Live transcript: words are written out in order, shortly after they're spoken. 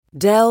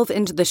Delve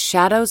into the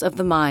shadows of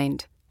the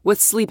mind with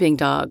Sleeping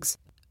Dogs,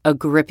 a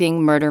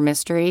gripping murder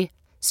mystery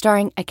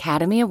starring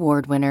Academy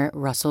Award winner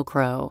Russell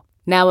Crowe.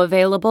 Now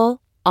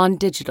available on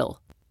digital.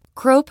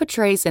 Crowe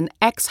portrays an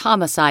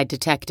ex-homicide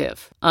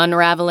detective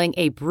unraveling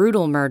a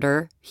brutal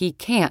murder he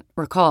can't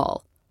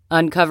recall.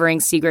 Uncovering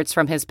secrets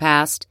from his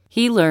past,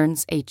 he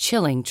learns a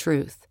chilling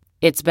truth.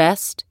 It's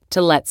best to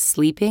let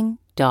sleeping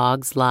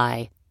dogs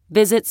lie.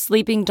 Visit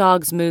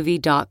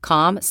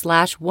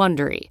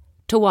sleepingdogsmovie.com/Wondery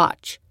to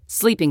watch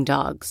Sleeping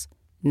Dogs,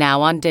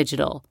 now on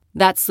digital.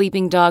 That's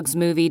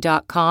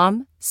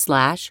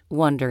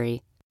sleepingdogsmovie.com/Wondery.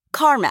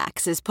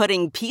 CarMax is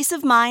putting peace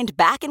of mind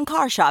back in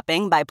car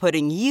shopping by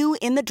putting you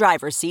in the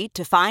driver's seat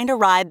to find a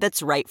ride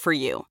that's right for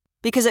you.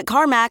 Because at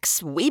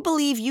CarMax, we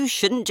believe you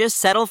shouldn't just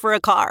settle for a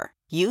car.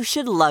 You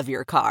should love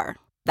your car.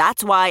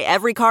 That's why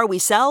every car we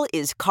sell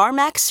is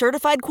CarMax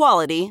certified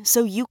quality,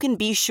 so you can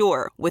be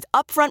sure with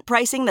upfront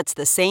pricing that's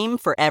the same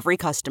for every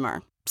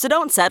customer. So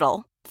don't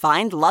settle.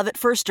 Find love at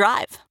first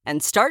drive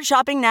and start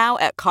shopping now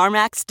at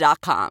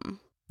CarMax.com.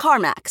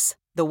 CarMax,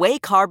 the way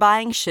car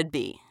buying should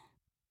be.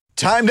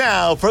 Time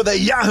now for the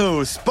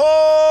Yahoo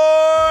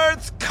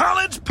Sports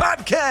College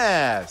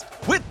Podcast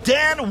with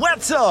Dan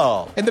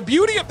Wetzel. And the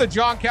beauty of the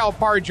John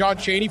Calipari, John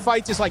Chaney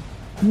fights is like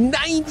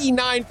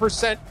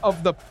 99%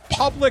 of the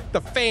public,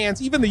 the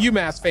fans, even the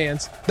UMass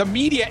fans, the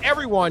media,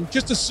 everyone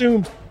just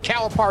assumed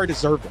Calipari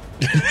deserved it.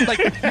 Like,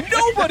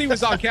 nobody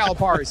was on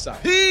Calipari's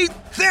side. Pete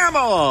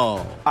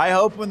Thamel. I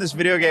hope when this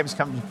video game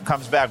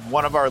comes back,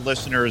 one of our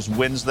listeners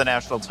wins the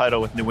national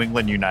title with New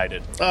England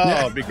United.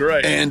 Oh, it'd be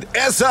great. And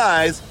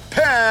SI's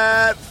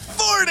Pat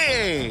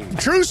Forney.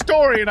 True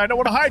story, and I don't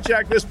want to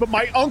hijack this, but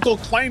my uncle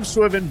claims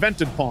to have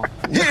invented Pong.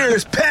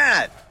 Here's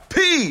Pat,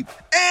 Pete,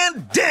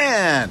 and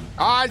Dan.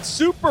 On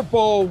Super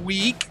Bowl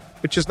week,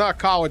 which is not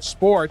college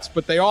sports,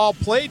 but they all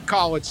played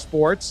college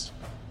sports.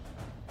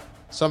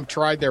 Some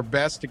tried their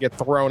best to get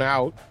thrown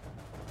out,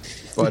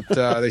 but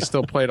they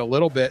still played a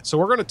little bit. So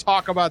we're going to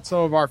talk about some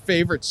of our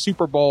favorite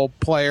Super Bowl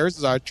players,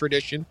 as our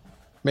tradition.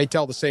 May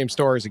tell the same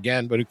stories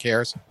again, but who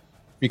cares?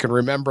 You can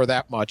remember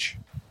that much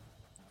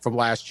from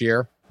last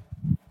year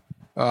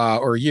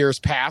or years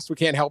past. We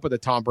can't help it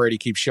that Tom Brady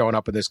keeps showing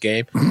up in this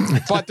game.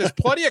 But there's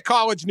plenty of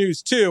college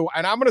news, too.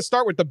 And I'm going to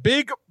start with the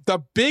big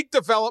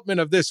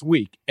development of this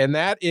week, and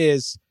that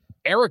is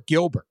Eric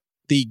Gilbert,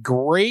 the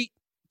great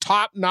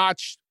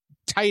top-notch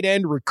tight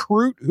end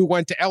recruit who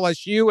went to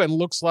LSU and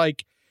looks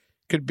like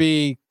could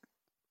be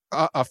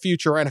a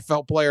future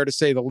NFL player, to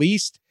say the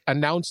least,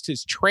 announced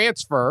his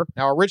transfer.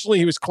 Now, originally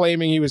he was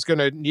claiming he was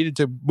needed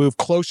to move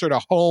closer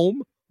to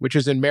home, which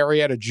is in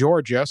Marietta,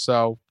 Georgia.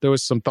 So there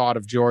was some thought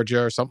of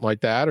Georgia or something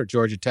like that, or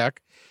Georgia Tech.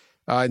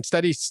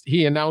 Instead,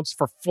 he announced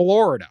for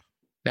Florida.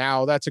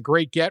 Now, that's a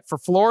great get for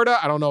Florida.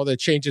 I don't know that it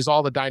changes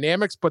all the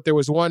dynamics, but there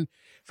was one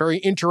very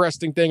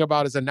interesting thing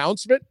about his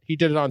announcement. He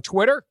did it on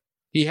Twitter.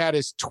 He had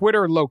his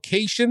Twitter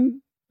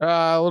location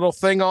little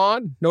thing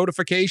on,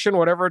 notification,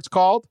 whatever it's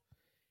called.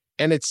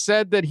 And it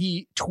said that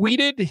he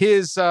tweeted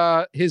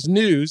his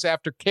news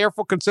after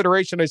careful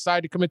consideration. I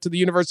decided to commit to the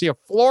University of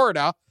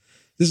Florida.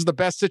 This is the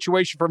best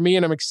situation for me,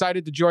 and I'm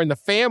excited to join the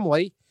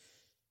family.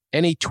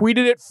 And he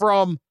tweeted it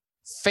from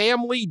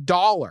Family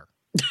Dollar.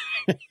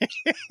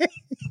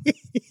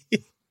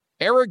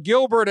 Eric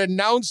Gilbert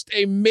announced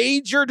a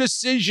major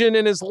decision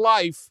in his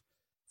life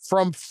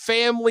from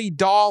Family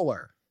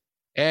Dollar.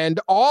 And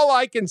all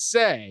I can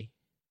say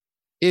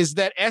is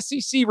that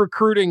SEC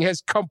recruiting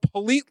has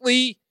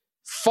completely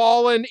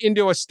fallen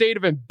into a state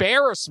of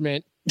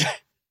embarrassment.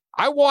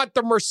 I want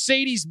the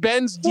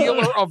Mercedes-Benz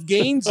dealer of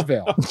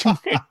Gainesville.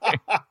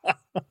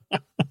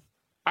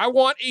 I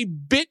want a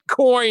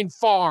Bitcoin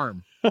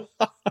farm.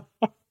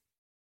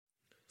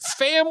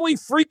 Family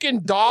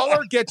freaking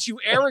Dollar gets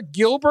you Eric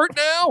Gilbert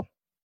now?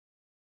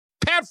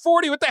 Pat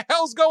Forty, what the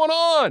hell's going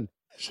on?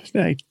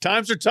 Hey,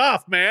 times are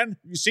tough, man.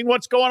 You seen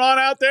what's going on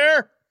out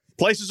there?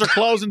 Places are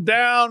closing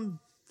down.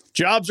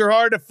 Jobs are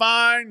hard to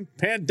find.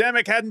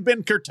 Pandemic hadn't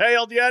been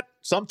curtailed yet.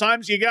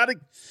 Sometimes you got to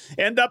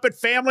end up at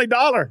Family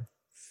Dollar.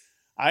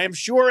 I am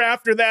sure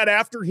after that,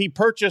 after he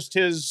purchased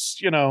his,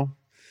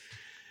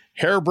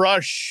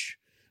 hairbrush,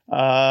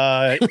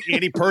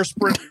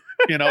 antiperspirant,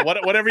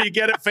 whatever you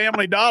get at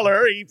Family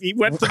Dollar, he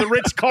went to the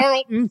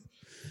Ritz-Carlton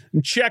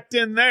and checked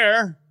in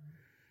there.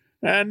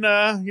 And,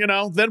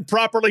 then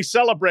properly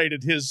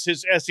celebrated his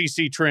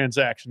SEC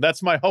transaction.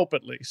 That's my hope,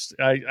 at least.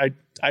 I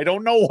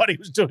don't know what he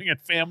was doing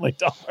at Family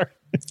Dollar.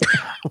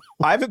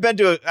 I haven't been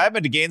to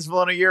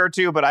Gainesville in a year or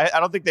two, but I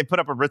don't think they put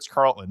up a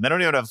Ritz-Carlton. They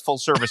don't even have full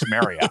service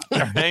Marriott.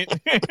 Right?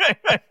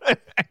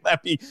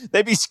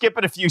 They'd be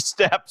skipping a few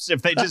steps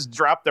if they just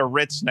dropped their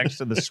Ritz next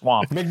to the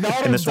swamp.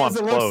 McDonald's and the swamp's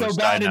doesn't look closed,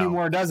 so bad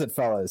anymore, does it,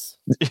 fellas?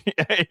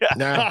 Yeah.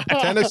 Nah,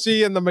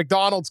 Tennessee and the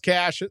McDonald's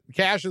cash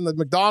in the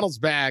McDonald's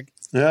bag.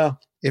 Yeah.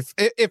 If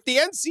the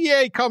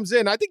NCAA comes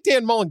in, I think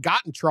Dan Mullen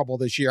got in trouble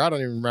this year. I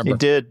don't even remember.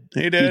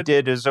 He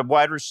did. As a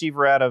wide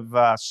receiver out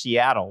of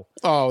Seattle.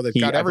 Oh, they've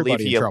got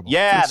everybody in trouble.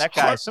 Yeah, that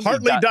guy.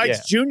 Hartley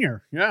Dykes Jr.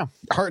 Yeah.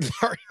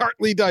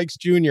 Hartley Dykes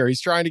Jr. He's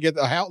trying to get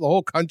the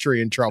whole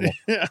country in trouble.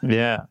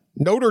 Yeah.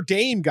 Notre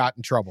Dame got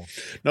in trouble.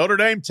 Notre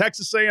Dame,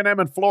 Texas A&M,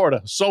 and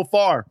Florida so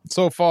far.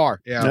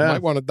 Yeah. I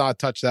might want to not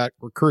touch that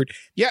recruit.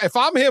 Yeah, if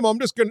I'm him,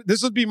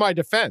 this would be my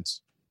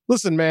defense.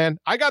 Listen, man,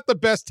 I got the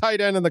best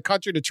tight end in the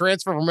country to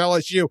transfer from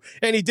LSU,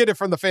 and he did it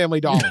from the Family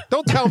Dollar.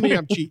 Don't tell me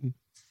I'm cheating.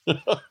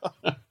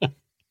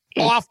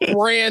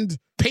 Off-brand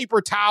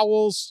paper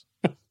towels.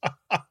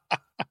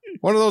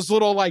 One of those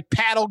little like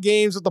paddle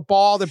games with the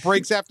ball that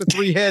breaks after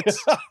 3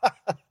 hits.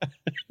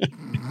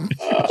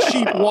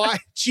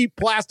 Cheap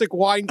plastic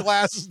wine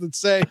glasses that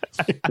say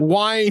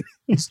wine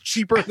is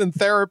cheaper than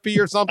therapy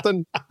or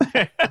something.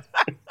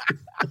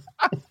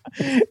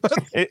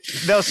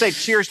 They'll say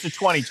cheers to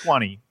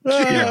 2020.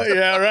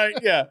 Yeah, right.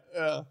 Yeah.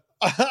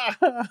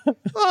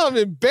 I'm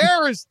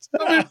embarrassed.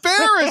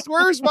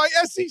 Where's my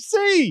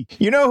SEC?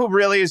 You know who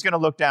really is going to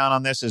look down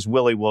on this is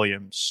Willie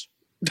Williams.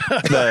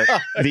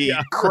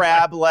 The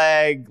crab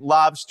leg,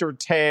 lobster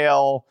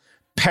tail,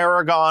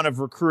 paragon of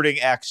recruiting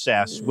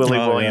excess. Willie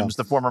Williams,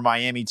 the former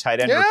Miami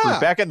tight end recruit.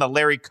 Back in the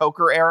Larry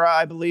Coker era,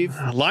 I believe.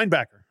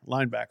 Linebacker.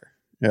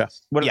 Yeah.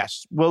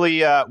 Yes.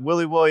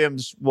 Willie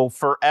Williams will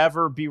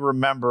forever be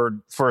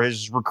remembered for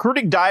his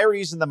recruiting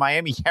diaries in the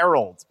Miami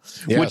Herald,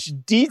 which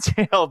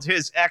detailed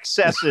his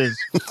excesses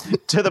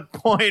to the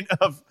point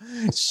of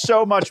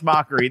so much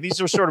mockery. These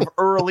are sort of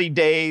early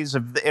days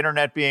of the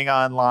internet being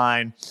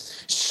online.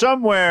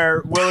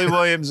 Somewhere, Willie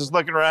Williams is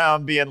looking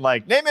around being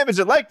like, name, image,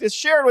 and likeness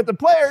shared with the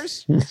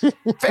players.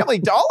 Family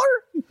Dollar?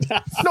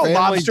 No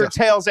lobster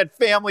tails at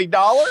Family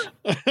Dollar.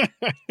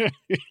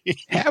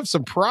 Have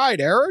some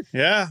pride, Eric.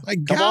 Yeah. My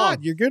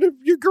God, you're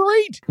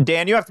great.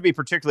 Dan, you have to be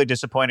particularly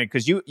disappointed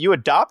because you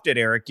adopted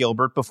Eric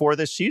Gilbert before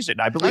this season.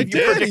 I believe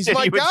you predicted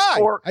he would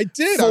score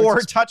four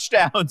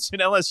touchdowns in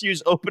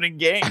LSU's opening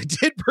game. I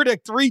did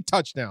predict 3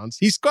 touchdowns.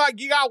 He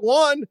got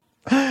 1.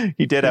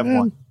 He did have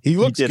 1. He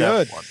looks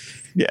good.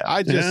 Yeah.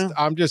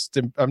 I'm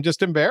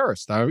just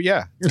embarrassed.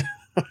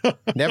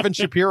 Nevin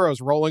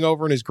Shapiro's rolling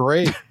over in his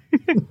grave.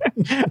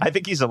 I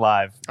think he's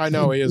alive. I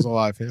know he is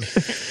alive. Yeah.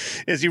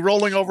 Is he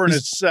rolling over in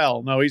his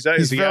cell? No, is he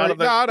out of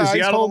the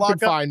he's out of home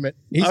confinement.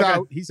 He's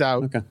out. He's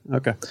out.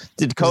 Okay.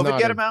 Did COVID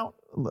get him out?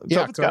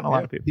 COVID's gotten a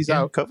lot of people. He's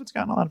out. COVID's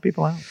gotten a lot of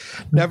people out.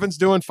 Nevin's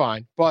doing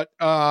fine, but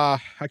I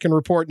can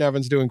report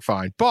Nevin's doing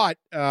fine. But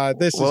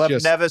we'll have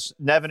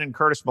Nevin and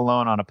Curtis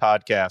Malone on a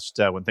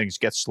podcast when things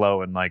get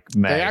slow in like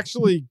May.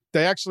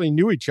 They actually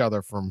knew each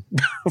other from.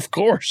 Of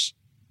course.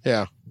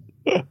 Yeah.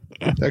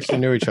 They actually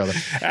knew each other.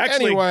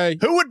 Actually, anyway,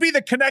 who would be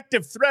the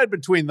connective thread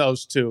between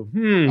those two?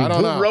 I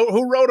don't know.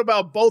 Who wrote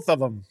about both of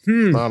them?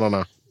 I don't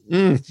know.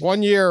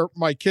 One year,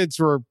 my kids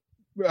were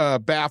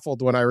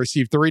baffled when I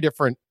received 3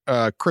 different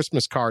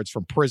Christmas cards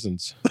from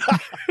prisons.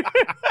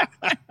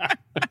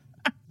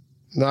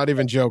 Not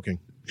even joking.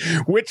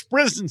 Which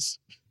prisons?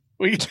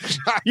 You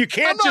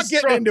can't. I'm not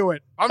getting into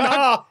it. I'm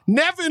not.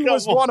 Nevin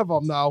was one of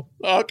them, though.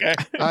 Okay.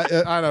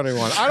 I don't even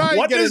want. I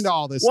don't get into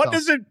all this.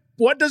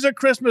 What does a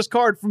Christmas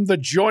card from the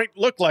joint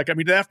look like? I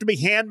mean, do they have to be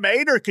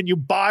handmade, or can you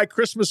buy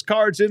Christmas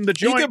cards in the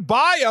joint? You can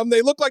buy them.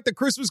 They look like the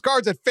Christmas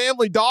cards at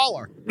Family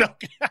Dollar.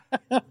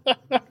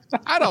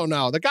 I don't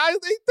know. The guys,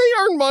 they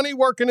earn money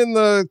working in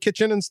the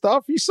kitchen and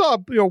stuff. You saw,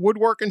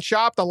 woodworking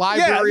shop, the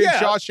library in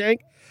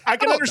Shawshank. I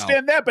can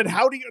understand that, but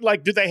how do you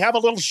do they have a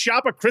little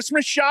shop, a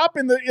Christmas shop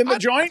in the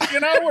joint,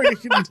 where you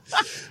can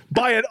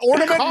buy an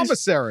ornament?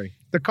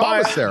 The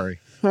commissary.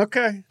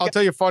 Okay. I'll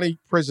tell you a funny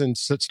prison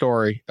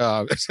story.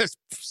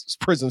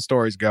 Prison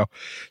stories go.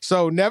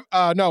 So,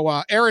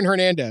 Aaron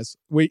Hernandez.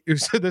 We're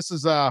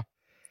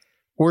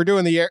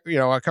doing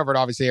I covered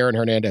obviously Aaron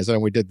Hernandez,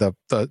 and we did the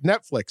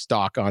Netflix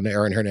doc on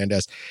Aaron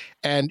Hernandez.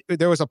 And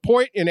there was a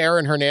point in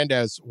Aaron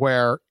Hernandez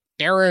where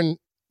Aaron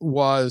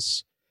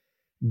was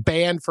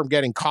banned from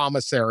getting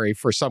commissary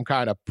for some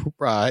kind of,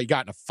 he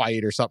got in a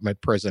fight or something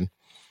at prison.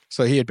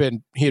 So he had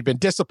been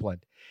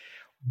disciplined.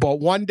 But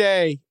one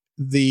day,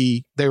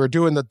 they were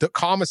doing the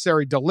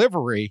commissary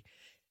delivery,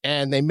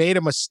 and they made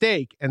a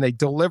mistake, and they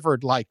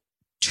delivered like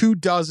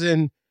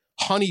 24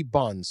 honey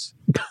buns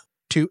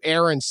to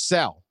Aaron's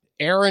cell.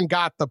 Aaron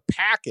got the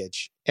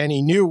package, and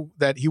he knew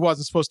that he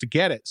wasn't supposed to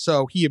get it,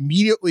 so he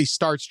immediately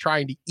starts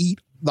trying to eat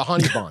the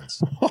honey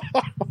buns.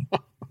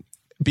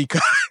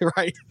 Because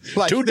right,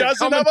 like 24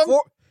 of them,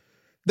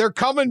 they're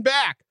coming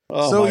back.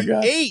 Oh, so my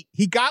God. Ate.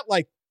 He got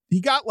like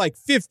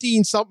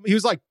 15 something. He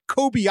was like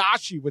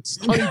Kobayashi with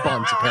honey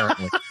buns,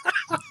 apparently.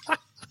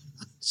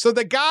 So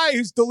the guy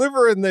who's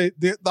delivering the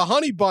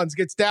honey buns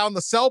gets down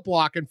the cell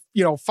block and,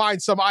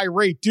 finds some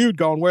irate dude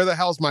going, "Where the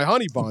hell's my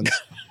honey buns?"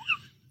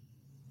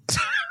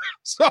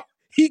 So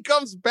he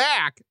comes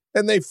back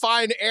and they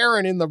find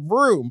Aaron in the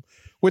room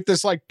with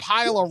this like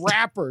pile of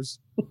wrappers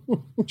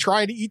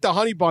trying to eat the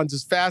honey buns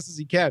as fast as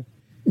he can.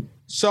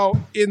 So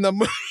in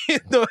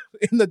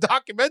the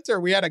documentary,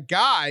 we had a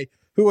guy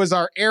who was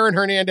our Aaron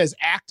Hernandez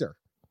actor.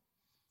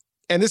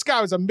 And this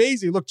guy was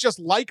amazing. He looked just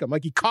like him.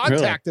 Like he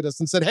contacted us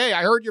and said, "Hey,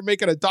 I heard you're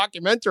making a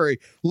documentary.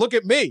 Look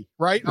at me."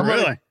 Right?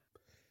 Really?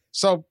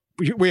 So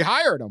we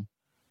hired him.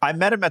 I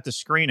met him at the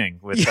screening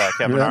with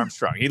Kevin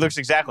Armstrong. He looks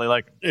exactly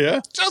like him. Yeah.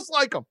 Just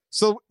like him.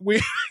 So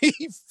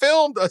he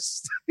filmed a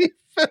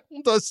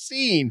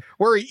scene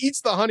where he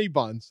eats the honey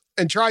buns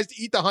and tries to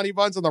eat the honey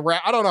buns on the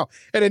rat. I don't know.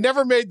 And it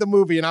never made the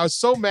movie. And I was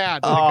so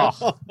mad. I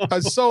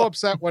was so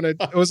upset when it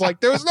was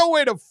like, there was no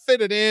way to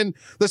fit it in.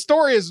 The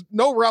story has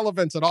no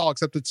relevance at all,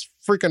 except it's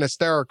freaking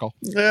hysterical.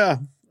 Yeah.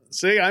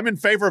 See, I'm in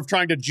favor of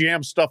trying to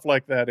jam stuff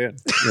like that in,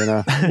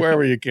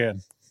 wherever you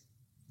can.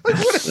 Like,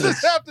 what does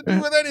this have to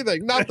do with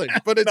anything? Nothing.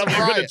 But it's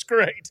Nothing, but it's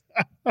great.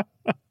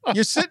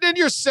 You're sitting in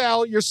your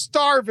cell. You're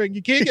starving.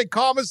 You can't get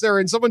commissary,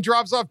 and someone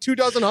drops off 2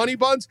 dozen honey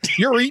buns.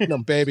 You're eating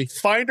them, baby.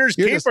 Finders,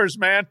 keepers,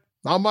 man.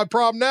 Not my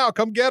problem now.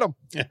 Come get them.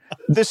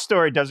 This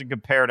story doesn't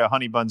compare to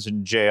honey buns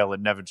in jail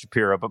and Nevin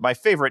Shapiro, but my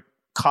favorite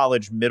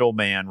college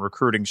middleman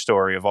recruiting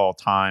story of all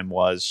time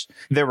was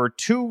there were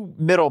 2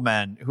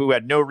 middlemen who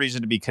had no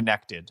reason to be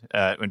connected.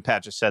 When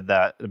Pat just said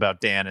that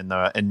about Dan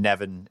and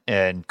Nevin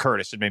and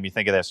Curtis, it made me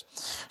think of this.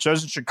 So I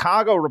was in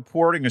Chicago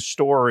reporting a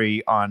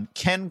story on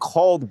Ken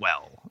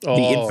Caldwell, the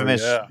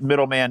infamous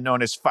middleman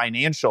known as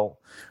Financial,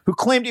 who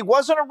claimed he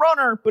wasn't a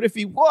runner, but if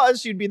he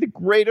was, he'd be the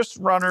greatest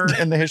runner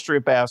in the history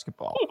of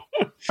basketball.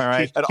 All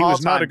right. He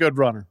was not a good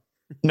runner.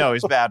 No,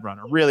 he's a bad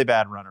runner, really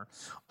bad runner.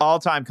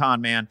 All-time con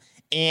man.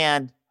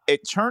 And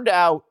it turned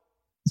out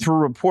through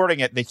reporting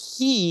it that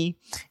he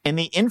and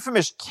the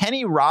infamous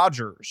Kenny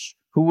Rogers,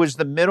 who was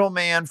the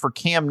middleman for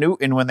Cam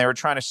Newton when they were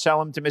trying to sell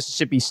him to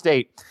Mississippi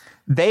State,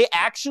 they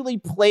actually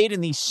played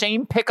in the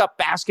same pickup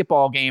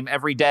basketball game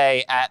every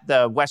day at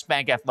the West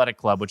Bank Athletic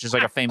Club, which is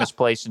like a famous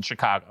place in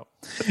Chicago.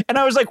 And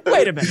I was like,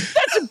 wait a minute,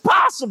 that's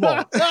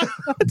impossible.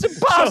 That's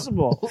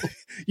impossible. So,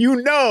 you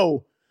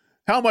know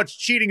how much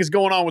cheating is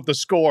going on with the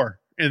score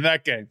in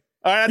that game.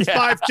 All right,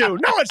 that's 5-2.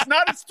 No, it's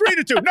not. It's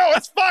 3-2. No,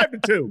 it's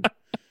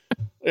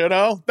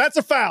 5-2. That's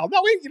a foul.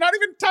 No, you're not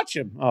even touch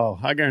him. Oh,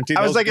 I guarantee.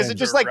 I was like, is it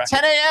just like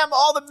 10 a.m.?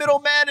 All the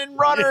middlemen and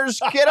runners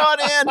get on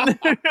in.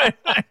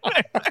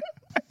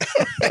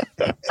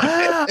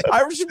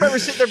 I just remember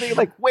sitting there being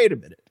like, wait a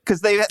minute,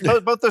 because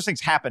both those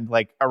things happened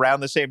like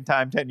around the same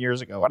time 10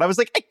 years ago, and I was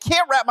like, I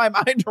can't wrap my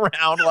mind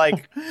around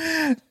like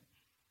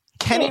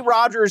Kenny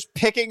Rogers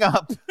picking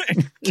up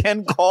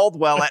Ken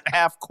Caldwell at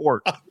half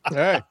court.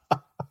 Hey.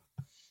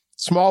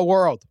 Small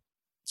world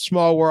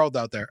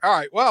out there. All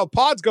right. Well,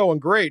 pod's going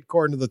great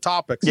according to the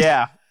topics.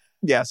 Yeah.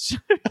 Yes.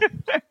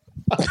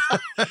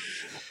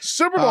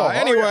 Super Bowl.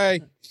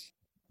 Anyway,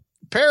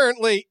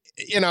 apparently,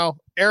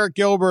 Eric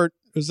Gilbert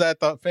was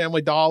at the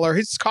Family Dollar.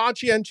 He's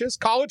conscientious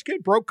college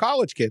kid, broke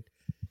college kid.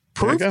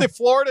 Proof that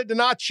Florida did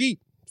not cheat,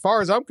 as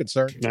far as I'm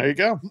concerned. There you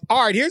go.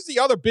 All right. Here's the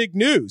other big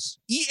news.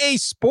 EA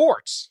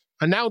Sports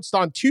announced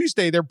on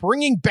Tuesday they're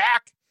bringing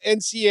back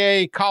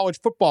NCAA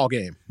college football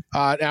game.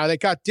 Now, they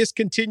got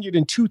discontinued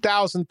in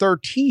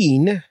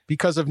 2013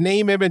 because of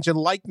name, image, and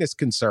likeness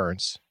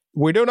concerns.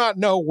 We do not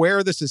know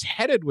where this is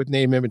headed with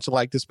name, image, and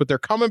likeness, but they're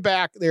coming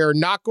back. They're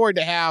not going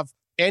to have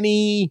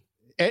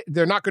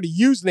they're not going to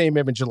use name,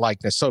 image, and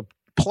likeness. So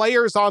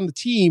players on the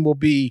team will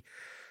be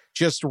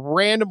just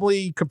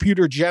randomly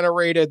computer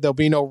generated. There'll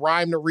be no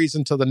rhyme or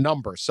reason to the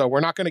number. So we're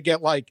not going to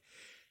get they're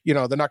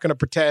not going to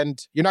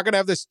pretend. You're not going to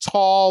have this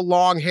tall,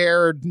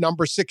 long-haired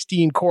number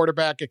 16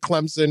 quarterback at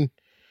Clemson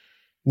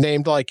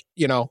named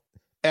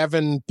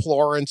Evan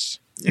Florence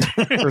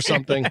or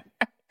something.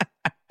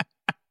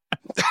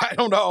 I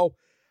don't know.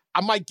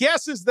 My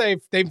guess is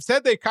they've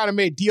said they kind of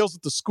made deals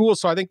with the school,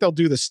 so I think they'll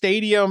do the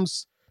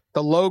stadiums,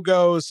 the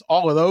logos,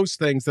 all of those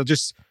things. They'll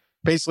just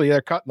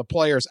they're cutting the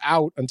players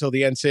out until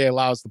the NCAA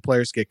allows the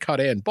players to get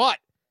cut in. But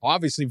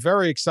obviously,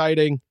 very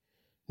exciting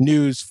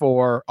news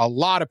for a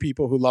lot of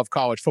people who love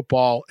college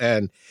football,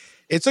 and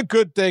it's a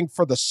good thing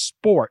for the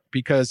sport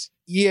because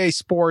EA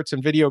Sports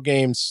and video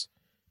games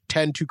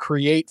tend to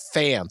create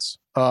fans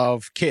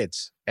of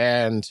kids.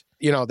 And,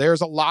 there's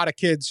a lot of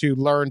kids who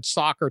learned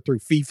soccer through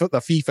the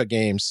FIFA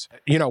games,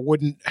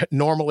 wouldn't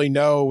normally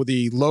know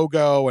the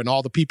logo and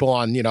all the people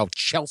on,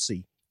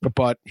 Chelsea.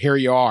 But here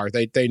you are.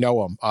 They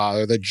know them.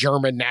 The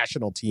German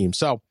national team.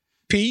 So,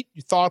 Pete,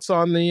 your thoughts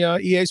on the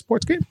EA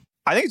Sports game?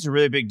 I think it's a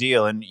really big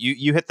deal. And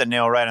you hit the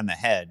nail right on the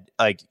head.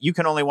 Like, you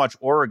can only watch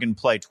Oregon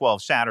play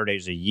 12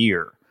 Saturdays a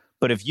year.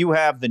 But if you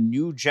have the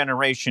new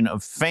generation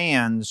of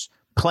fans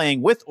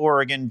playing with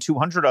Oregon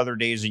 200 other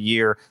days a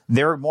year,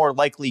 they're more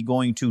likely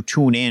going to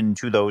tune in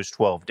to those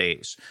 12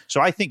 days.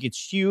 So I think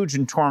it's huge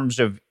in terms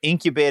of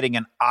incubating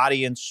an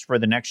audience for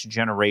the next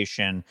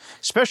generation,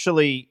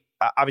 especially,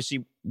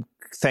 obviously,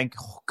 thank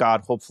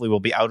God, hopefully we'll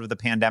be out of the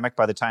pandemic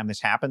by the time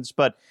this happens.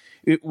 But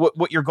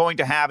what you're going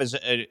to have is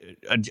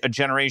a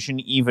generation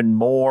even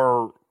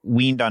more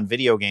weaned on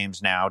video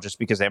games now, just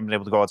because they haven't been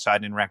able to go outside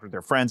and interact with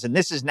their friends. And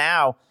this is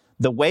now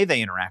the way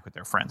they interact with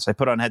their friends. They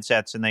put on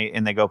headsets and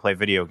they go play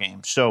video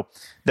games. So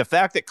the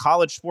fact that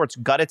college sports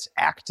got its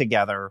act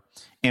together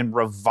and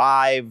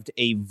revived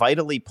a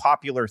vitally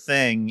popular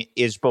thing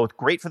is both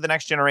great for the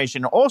next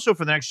generation and also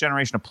for the next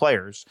generation of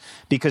players,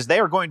 because they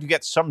are going to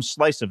get some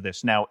slice of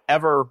this. Now,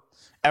 ever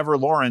Ever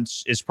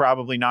Lawrence is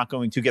probably not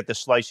going to get the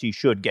slice he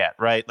should get,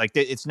 right? Like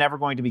it's never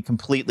going to be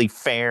completely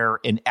fair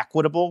and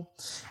equitable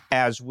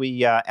as we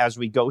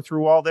go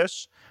through all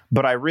this.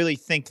 But I really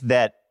think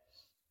that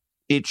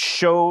it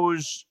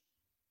shows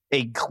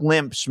a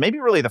glimpse, maybe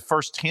really the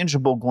first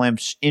tangible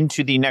glimpse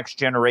into the next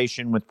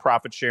generation with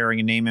profit sharing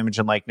and name, image,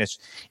 and likeness,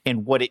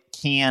 and what it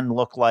can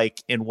look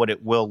like and what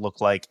it will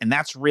look like. And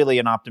that's really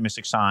an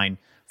optimistic sign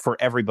for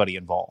everybody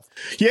involved.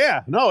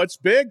 Yeah, no, it's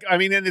big. I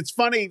mean, and it's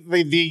funny,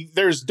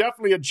 there's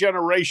definitely a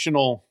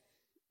generational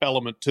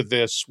element to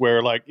this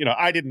where, like, you know,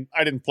 I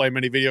didn't play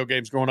many video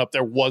games growing up.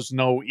 There was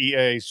no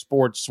EA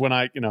Sports when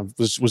I, you know,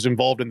 was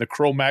involved in the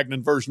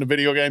Cro-Magnon version of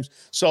video games.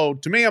 So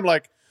to me, I'm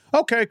like,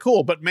 okay,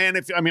 cool. But man,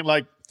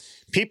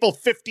 people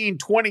 15,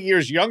 20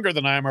 years younger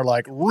than I am are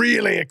like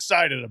really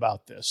excited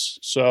about this.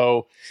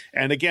 So,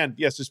 and again,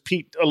 yes, as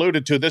Pete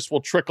alluded to, this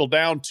will trickle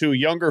down to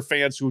younger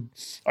fans who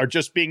are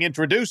just being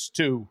introduced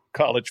to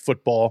college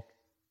football,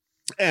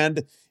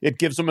 and it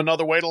gives them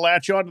another way to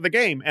latch onto the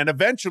game. And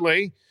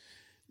eventually,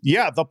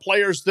 yeah, the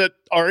players that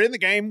are in the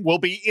game will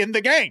be in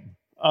the game,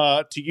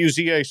 to use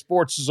EA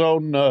Sports'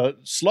 own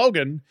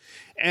slogan.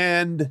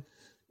 And,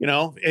 you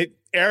know,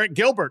 Eric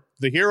Gilbert,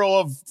 the hero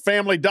of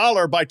Family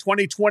Dollar, by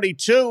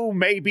 2022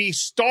 may be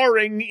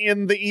starring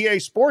in the EA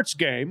Sports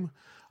game,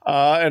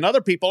 and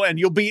other people, and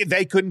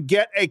they couldn't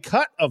get a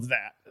cut of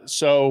that.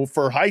 So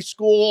for high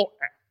school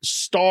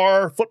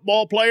star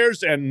football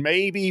players and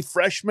maybe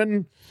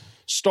freshman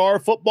star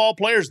football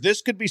players,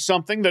 this could be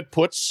something that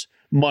puts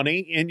money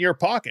in your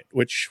pocket,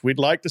 which we'd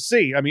like to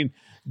see. I mean,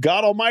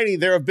 God almighty,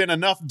 there have been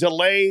enough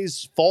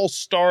delays, false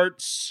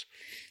starts,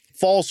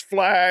 false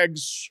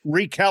flags,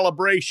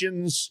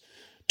 recalibrations,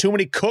 too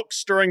many cooks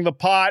stirring the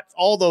pot,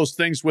 all those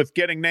things with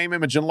getting name,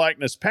 image, and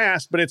likeness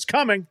passed, but it's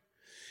coming.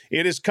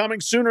 It is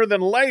coming sooner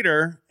than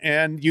later,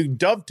 and you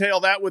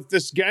dovetail that with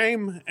this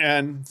game,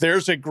 and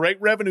there's a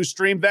great revenue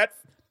stream that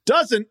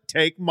doesn't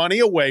take money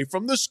away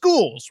from the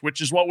schools,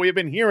 which is what we've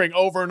been hearing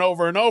over and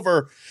over and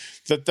over,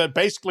 that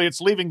basically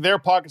it's leaving their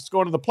pockets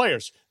going to the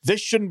players.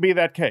 This shouldn't be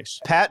that case.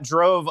 Pat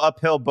drove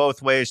uphill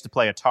both ways to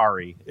play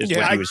Atari, is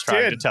what he was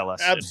trying to tell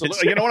us.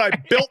 Absolutely. You know what?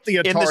 I built the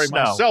Atari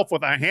myself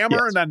with a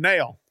hammer and a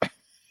nail.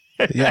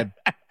 Yeah,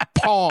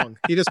 Pong.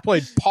 He just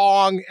played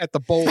Pong at the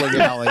bowling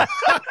alley.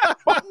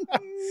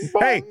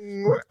 Hey,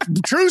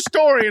 true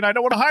story, and I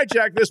don't want to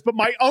hijack this, but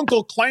my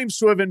uncle claims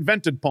to have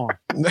invented Pong.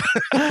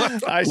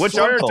 I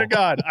swear to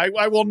God,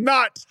 I will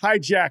not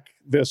hijack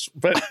this,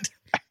 but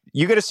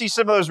you're going to see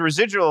some of those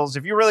residuals.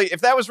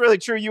 If that was really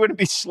true, you wouldn't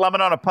be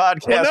slumming on a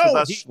podcast with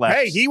us.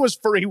 Hey, he was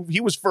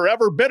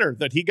forever bitter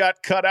that he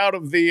got cut out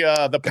of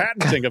the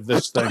patenting of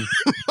this thing.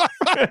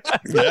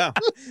 Yeah,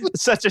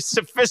 such a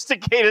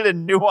sophisticated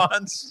and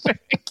nuanced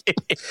game.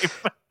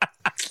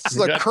 This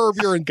is a Curb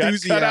Your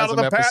Enthusiasm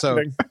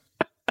episode.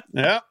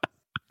 Yeah.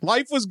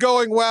 Life was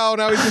going well.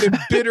 Now he's an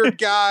embittered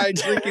guy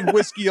drinking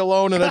whiskey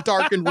alone in a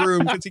darkened room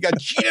because he got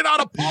cheated on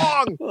a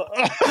Pong.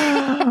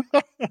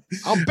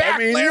 I'm back,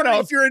 Larry. You know,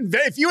 if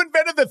you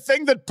invented the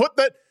thing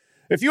that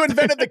if you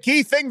invented the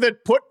key thing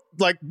that put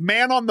like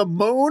man on the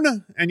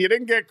moon and you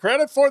didn't get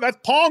credit for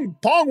that, Pong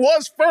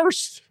was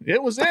first.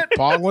 It was it.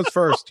 Pong was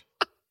first.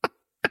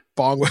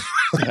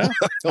 Yeah.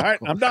 All right,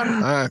 I'm done.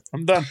 All right.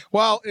 I'm done.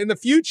 Well, in the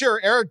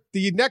future,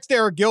 the next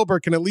Eric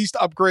Gilbert can at least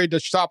upgrade to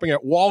shopping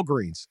at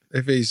Walgreens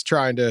if he's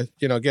trying to,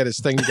 get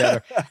his thing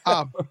together.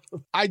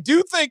 I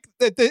do think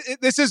that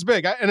this is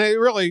big, and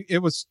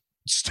it was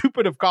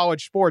stupid of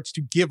college sports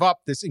to give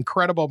up this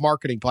incredible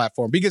marketing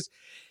platform, because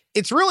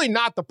it's really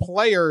not the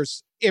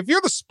players. If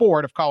you're the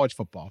sport of college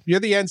football, you're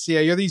the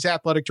NCAA, you're these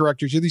athletic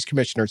directors, you're these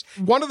commissioners.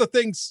 One of the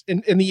things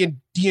in the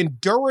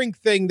enduring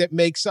thing that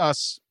makes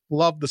us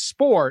love the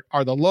sport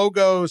are the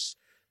logos,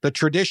 the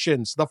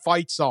traditions, the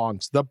fight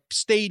songs, the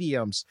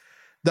stadiums,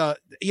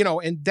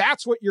 and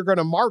that's what you're going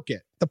to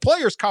market. The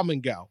players come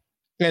and go,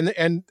 and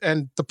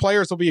the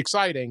players will be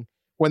exciting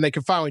when they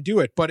can finally do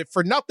it. But if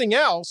for nothing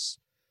else,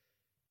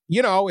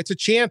 it's a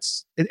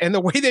chance. And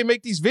the way they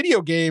make these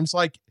video games,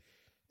 like,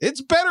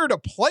 it's better to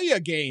play a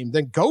game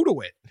than go to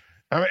it.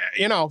 I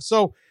mean,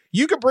 so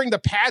you could bring the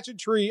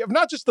pageantry of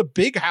not just the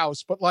big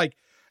house, but like,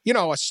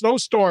 a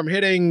snowstorm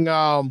hitting,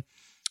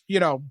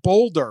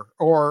 Boulder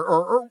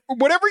or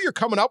whatever you're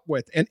coming up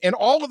with, and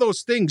all of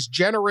those things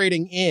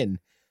generating in,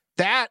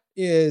 that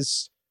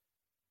is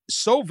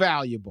so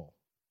valuable.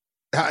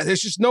 There's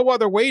just no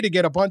other way to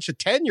get a bunch of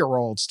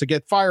 10-year-olds to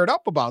get fired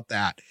up about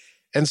that.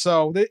 And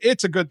so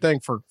it's a good thing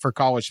for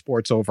college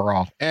sports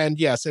overall. And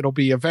yes, it'll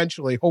be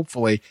eventually,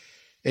 hopefully,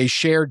 a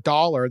shared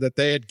dollar that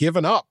they had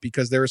given up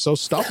because they were so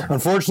stubborn.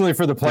 Unfortunately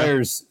for the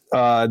players,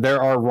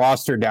 there are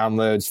roster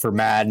downloads for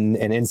Madden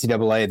and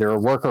NCAA. There are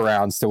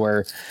workarounds to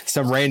where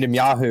some random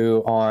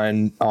Yahoo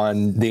on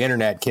the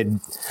internet could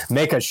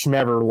make a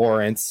Schmever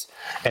Lawrence,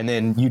 and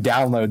then you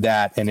download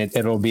that, and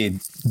it'll be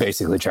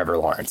basically Trevor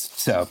Lawrence.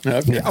 So,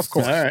 yeah, of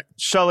course. All right.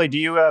 Sully,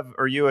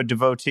 are you a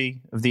devotee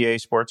of the EA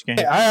Sports game?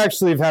 I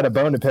actually have had a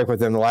bone to pick with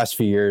them the last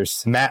few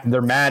years.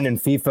 Their Madden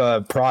and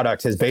FIFA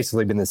product has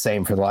basically been the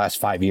same for the last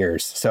 5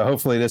 years. So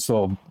hopefully this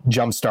will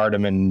jumpstart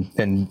them, and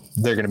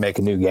they're going to make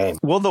a new game.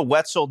 Will the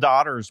Wetzel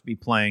daughters be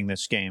playing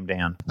this game,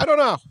 Dan? I don't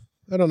know.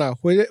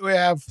 We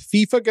have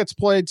FIFA gets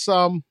played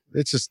some.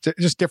 It's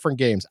just different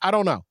games. I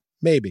don't know.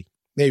 Maybe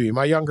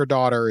my younger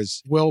daughter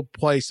will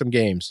play some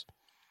games.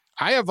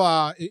 I have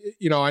I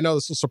know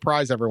this will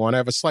surprise everyone. I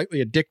have a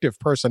slightly addictive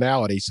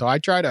personality, so I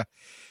try to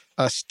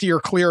steer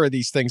clear of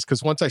these things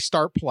because once I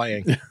start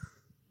playing,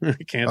 I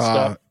can't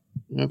stop.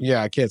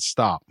 Yeah, I can't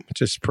stop.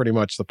 Just pretty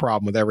much the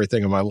problem with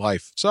everything in my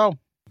life. So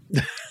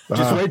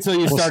just wait till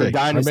you start a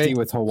dynasty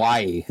with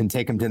Hawaii and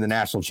take them to the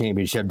national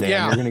championship day.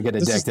 Yeah, you're going to get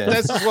addicted.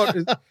 This is what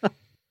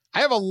I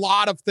have a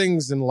lot of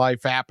things in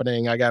life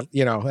happening. I got,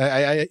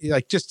 I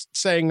like just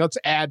saying, let's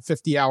add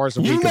 50 hours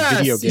a week of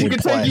video game You can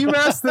play. take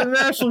UMass to the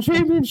national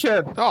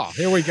championship. Oh,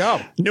 here we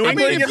go. New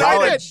England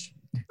United.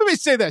 Let me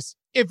say this.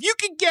 If you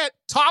can get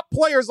top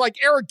players like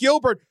Eric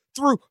Gilbert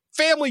through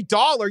Family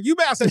Dollar,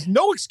 UMass has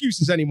no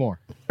excuses anymore.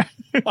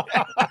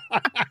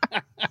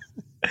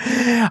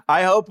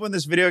 I hope when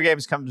this video game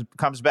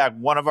comes back,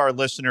 one of our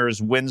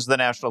listeners wins the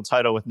national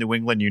title with New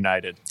England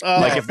United.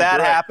 If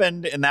that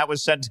happened and that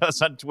was sent to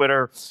us on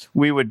Twitter,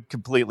 we would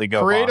completely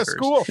go create bonkers. A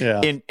school.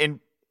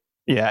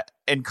 Yeah.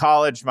 In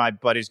college, my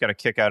buddies got a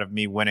kick out of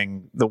me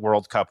winning the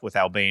World Cup with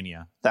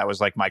Albania. That was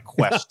like my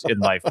quest in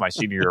life, my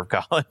senior year of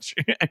college.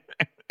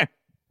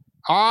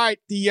 All right,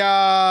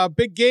 the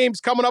big game's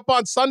coming up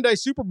on Sunday,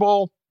 Super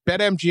Bowl.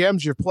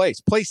 BetMGM's your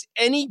place. Place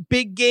any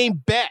big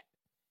game bet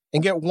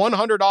and get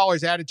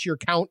 $100 added to your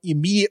account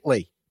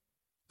immediately.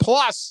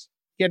 Plus,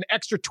 get an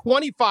extra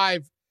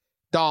 $25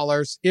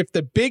 if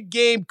the big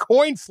game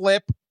coin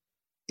flip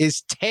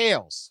is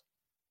tails.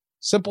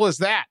 Simple as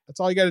that. That's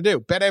all you got to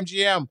do.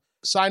 BetMGM.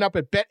 Sign up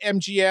at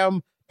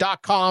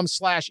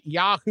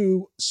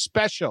betmgm.com/Yahoo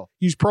special.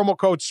 Use promo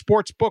code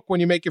SPORTSBOOK when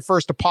you make your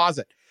first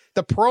deposit.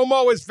 The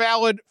promo is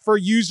valid for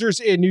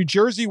users in New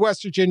Jersey,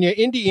 West Virginia,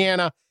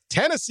 Indiana,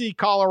 Tennessee,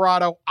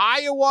 Colorado,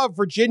 Iowa,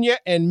 Virginia,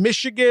 and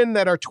Michigan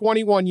that are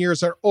 21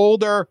 years or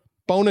older.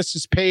 Bonus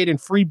is paid in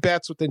free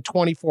bets within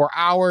 24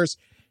 hours.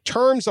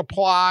 Terms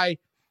apply.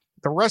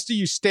 The rest of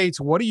you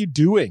states, what are you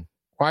doing?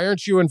 Why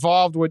aren't you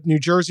involved with New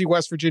Jersey,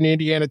 West Virginia,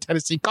 Indiana,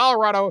 Tennessee,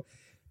 Colorado,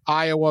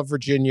 Iowa,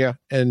 Virginia,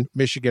 and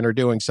Michigan are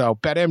doing so?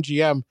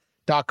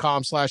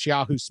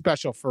 BetMGM.com/Yahoo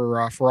special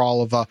for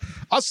all of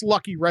us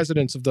lucky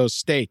residents of those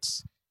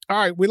states. All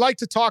right, we like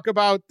to talk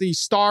about the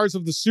stars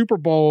of the Super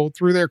Bowl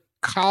through their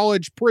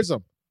college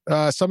prism.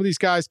 Some of these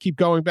guys keep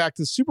going back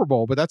to the Super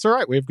Bowl, but that's all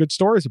right. We have good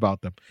stories about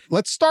them.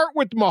 Let's start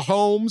with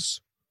Mahomes.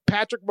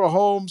 Patrick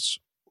Mahomes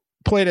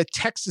played at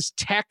Texas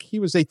Tech. He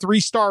was a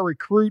 3-star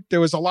recruit.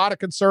 There was a lot of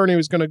concern he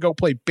was going to go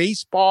play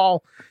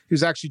baseball. He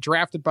was actually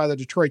drafted by the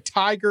Detroit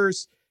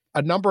Tigers.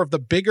 A number of the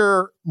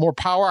bigger, more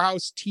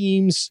powerhouse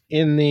teams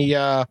in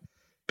the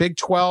Big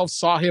 12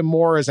 saw him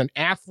more as an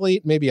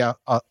athlete, maybe a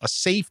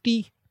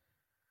safety.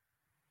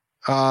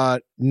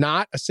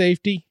 Not a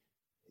safety.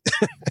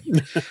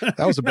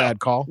 That was a bad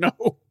call. No.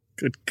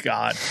 Good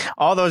God.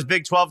 All those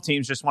Big 12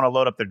 teams just want to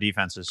load up their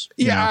defenses.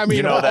 Yeah, I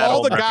mean,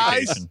 all the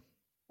guys,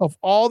 of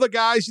all the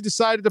guys you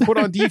decided to put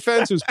on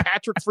defense, it was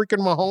Patrick freaking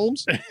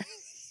Mahomes.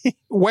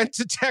 Went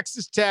to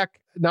Texas Tech.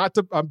 Not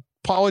to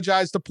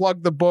apologize to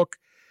plug the book,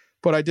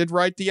 but I did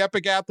write the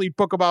Epic Athlete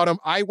book about him.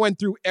 I went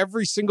through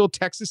every single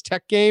Texas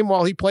Tech game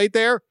while he played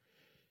there.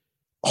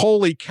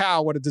 Holy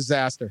cow, what a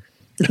disaster.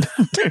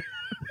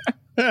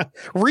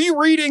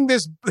 rereading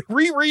these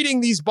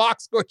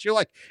box scores, you're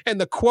like,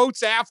 and the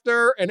quotes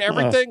after and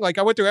everything. Like,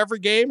 I went through every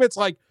game. It's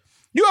like,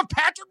 you have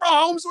Patrick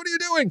Mahomes. What are you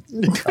doing?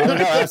 I don't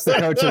know. That's the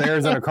coach of the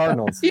Arizona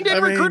Cardinals. He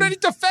didn't recruit any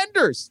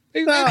defenders.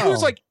 He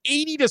was like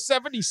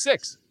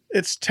 80-76.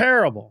 It's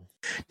terrible.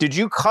 Did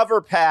you cover,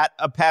 Pat,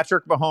 a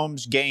Patrick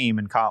Mahomes game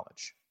in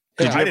college?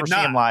 Did you ever see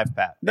him live,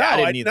 Pat? No, I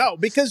didn't either. No,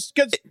 because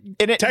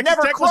it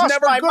never crossed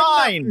my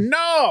mind.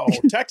 No,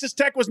 Texas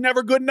Tech was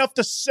never good enough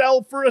to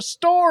sell for a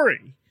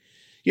story.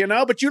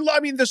 But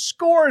the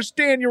scores,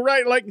 Dan, you're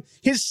right. Like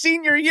his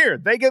senior year,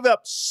 they gave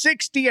up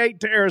 68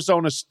 to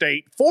Arizona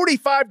State,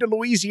 45 to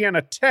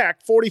Louisiana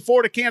Tech,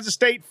 44 to Kansas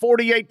State,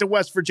 48 to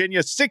West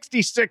Virginia,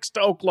 66 to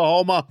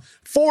Oklahoma,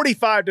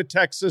 45 to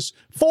Texas,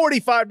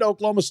 45 to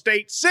Oklahoma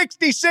State,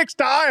 66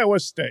 to Iowa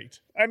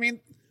State. I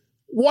mean,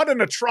 what an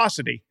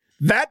atrocity.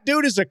 That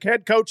dude is a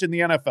head coach in the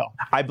NFL.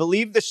 I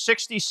believe the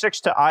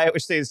 66 to Iowa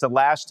State is the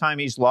last time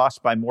he's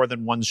lost by more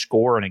than one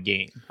score in a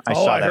game.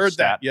 I heard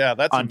that. Yeah,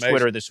 that's on amazing.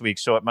 Twitter this week,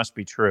 so it must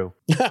be true.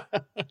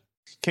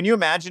 Can you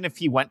imagine if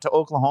he went to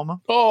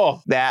Oklahoma?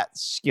 Oh, that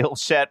skill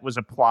set was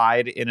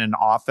applied in an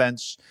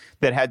offense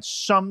that had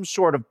some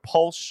sort of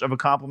pulse of a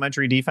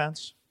complementary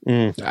defense.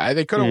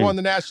 They could have won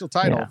the national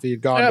title if he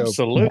had gone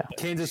Absolutely. to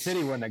Kansas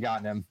City wouldn't have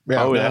gotten him.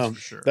 Yeah. Oh, that's for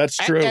sure. That's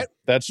true.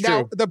 That's true.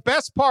 Now, the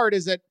best part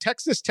is that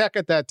Texas Tech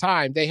at that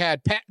time, they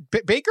had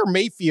Baker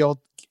Mayfield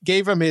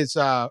gave him his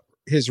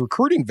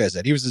recruiting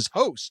visit. He was his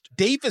host.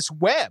 Davis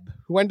Webb,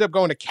 who ended up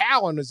going to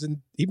Cal, and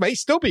he may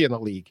still be in the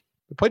league.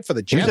 He played for the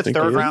He Jets. was a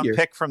third-round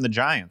pick from the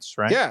Giants,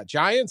 right? Yeah,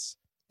 Giants.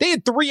 They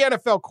had 3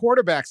 NFL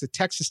quarterbacks at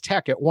Texas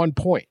Tech at one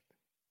point.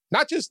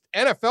 Not just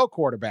NFL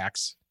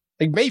quarterbacks.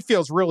 Like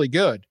Mayfield's really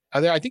good.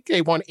 I think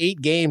they won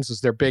 8 games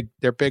was their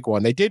big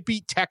one. They did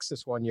beat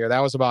Texas one year. That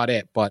was about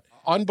it. But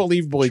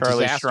unbelievably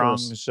Charlie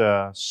disastrous.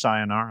 Strong's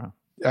sayonara.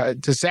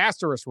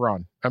 Disastrous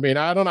run. I mean,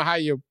 I don't know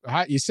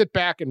how you sit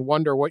back and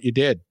wonder what you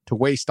did to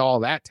waste all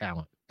that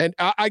talent. And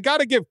I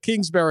got to give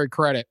Kingsbury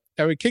credit.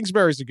 I mean,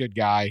 Kingsbury's a good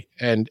guy,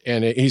 and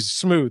he's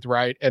smooth,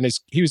 right? And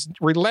he was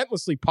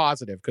relentlessly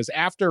positive because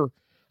after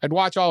I'd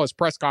watch all his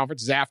press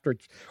conferences after,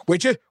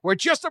 we're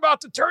just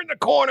about to turn the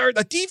corner.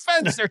 The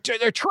defense,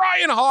 they're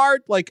trying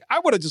hard. Like I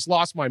would have just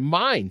lost my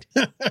mind.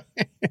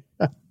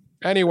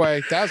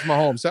 Anyway, that's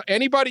Mahomes. So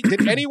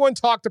did anyone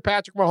talk to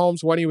Patrick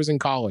Mahomes when he was in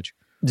college?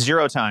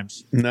 0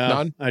 times. No,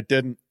 None? I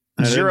didn't.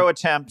 0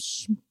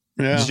 attempts.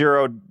 Yeah.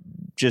 0.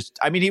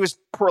 He was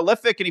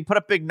prolific and he put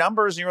up big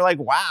numbers and you were like,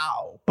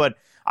 wow. But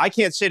I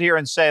can't sit here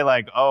and say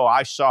like, oh,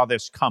 I saw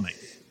this coming.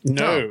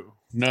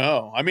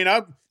 No. I mean,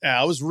 I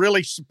was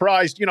really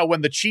surprised,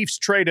 when the Chiefs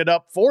traded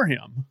up for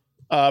him.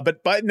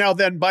 But by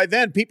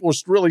then, people were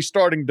really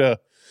starting to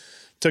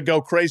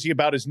go crazy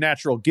about his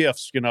natural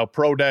gifts,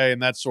 pro day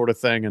and that sort of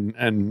thing.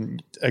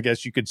 And I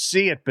guess you could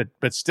see it,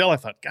 but still, I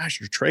thought, gosh,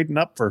 you're trading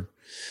up for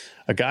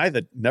a guy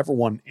that never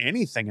won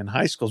anything in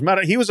high school. As a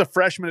matter, he was a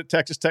freshman at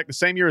Texas Tech the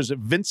same year as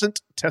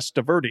Vincent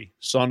Testaverde,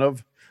 son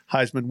of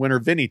Heisman winner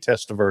Vinny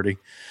Testaverde.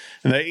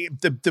 And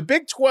the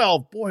Big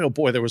 12, boy, oh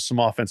boy, there was some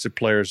offensive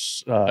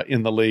players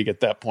in the league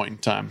at that point in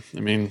time. I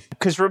mean,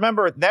 because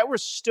remember, that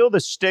was still the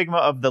stigma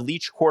of the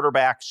Leach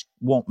quarterbacks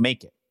won't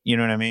make it. You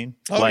know what I mean?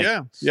 Oh,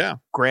 yeah.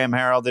 Graham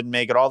Harrell didn't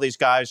make it. All these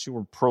guys who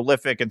were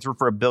prolific and threw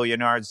for 1 billion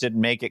yards didn't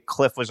make it.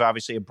 Cliff was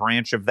obviously a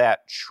branch of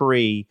that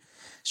tree.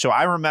 So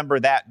I remember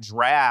that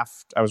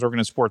draft. I was working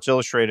at Sports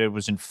Illustrated. It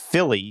was in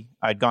Philly.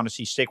 I'd gone to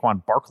see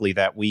Saquon Barkley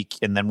that week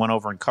and then went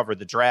over and covered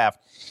the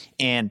draft.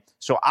 And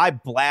so I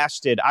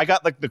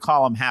got like the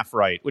column half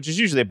right, which is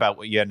usually about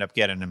what you end up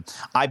getting him.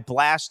 I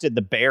blasted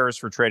the Bears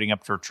for trading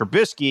up for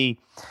Trubisky.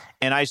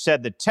 And I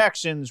said the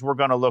Texans were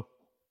going to look,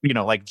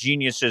 like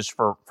geniuses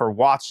for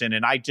Watson.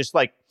 And I just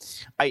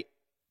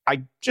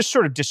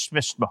sort of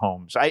dismissed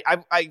Mahomes.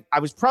 I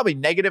was probably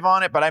negative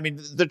on it, but I mean,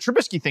 the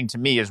Trubisky thing to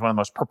me is one of the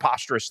most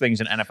preposterous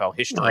things in NFL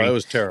history. Oh, it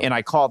was terrible. And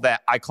I called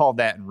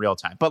that in real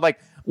time. But like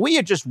we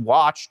had just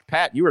watched,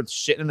 Pat, you were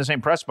sitting in the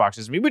same press box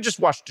as me. We just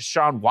watched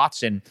Deshaun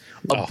Watson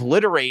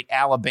obliterate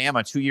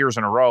Alabama 2 years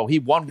in a row. He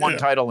won one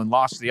title and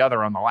lost the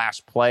other on the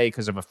last play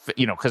because of an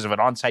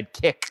onside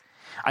kick.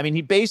 I mean,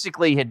 he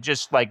basically had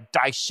just like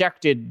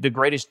dissected the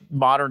greatest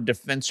modern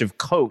defensive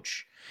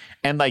coach.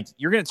 And like,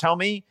 you're going to tell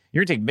me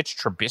you're going to take Mitch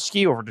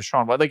Trubisky over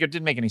Deshaun Watson? Like, it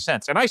didn't make any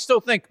sense. And I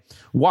still think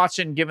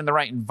Watson, given the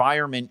right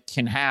environment,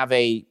 can have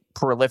a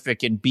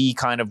prolific and be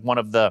kind of one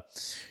of the,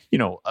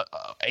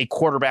 a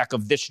quarterback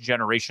of this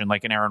generation,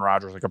 like an Aaron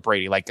Rodgers, like a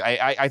Brady. Like,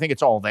 I think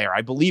it's all there.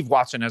 I believe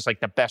Watson has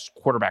like the best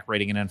quarterback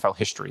rating in NFL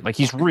history. Like,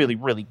 he's really,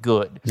 really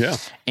good. Yeah.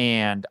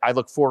 And I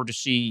look forward to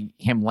see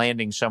him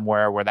landing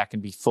somewhere where that can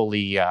be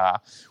fully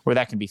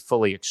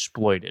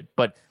exploited.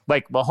 But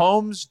like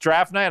Mahomes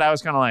draft night, I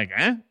was kind of like,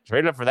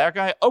 trade up for that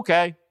guy?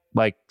 Okay.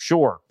 Like,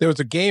 sure. There was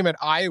a game at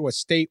Iowa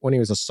State when he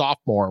was a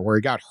sophomore where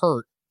he got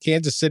hurt.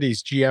 Kansas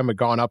City's GM had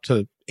gone up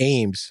to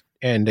Ames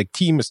and the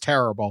team was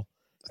terrible.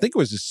 I think it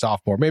was his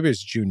sophomore, maybe it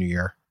was junior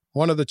year.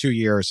 One of the 2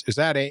 years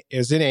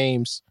is in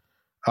Ames.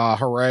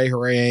 Hooray,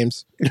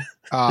 Ames.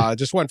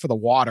 Just went for the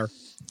water.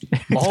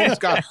 Mahomes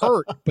got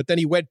hurt, but then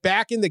he went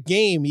back in the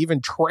game,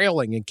 even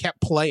trailing, and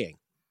kept playing.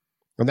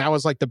 And that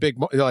was like the big,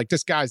 like,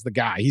 this guy's the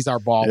guy. He's our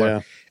baller.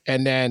 Yeah.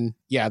 And then,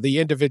 the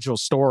individual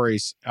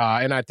stories.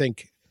 And I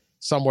think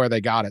somewhere they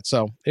got it.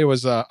 So it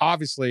was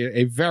obviously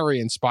a very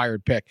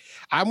inspired pick.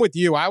 I'm with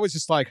you. I was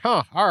just like,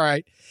 all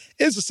right.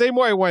 It's the same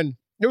way when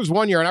it was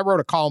one year, and I wrote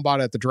a column about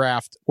it at the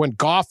draft, when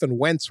Goff and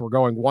Wentz were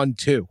going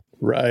 1-2.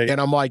 Right.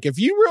 And I'm like, if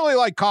you really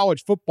like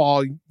college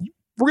football, you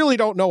really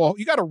don't know.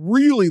 You got to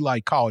really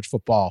like college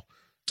football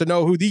to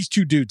know who these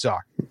two dudes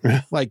are.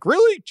 Like,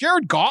 really?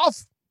 Jared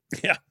Goff?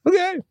 Yeah.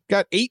 Okay.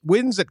 Got 8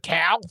 wins at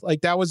Cal.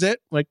 Like, that was it.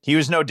 Like, he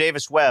was no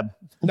Davis Webb.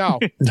 No.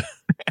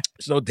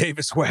 There's no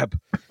Davis Webb.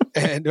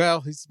 And,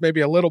 well, he's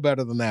maybe a little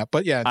better than that.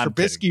 But,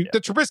 Trubisky,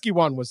 the Trubisky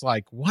one was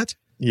like, what?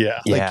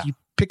 Yeah. Like, you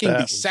picking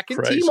the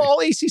second team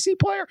all-ACC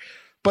player?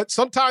 But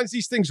sometimes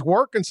these things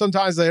work and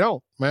sometimes they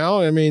don't.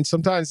 Well, I mean,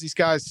 sometimes these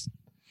guys.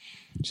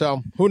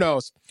 So, who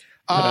knows?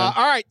 All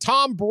right,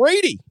 Tom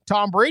Brady.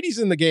 Tom Brady's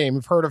in the game.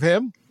 You've heard of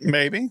him?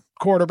 Maybe.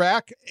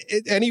 Quarterback.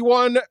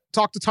 Anyone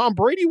talk to Tom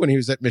Brady when he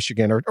was at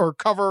Michigan or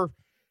cover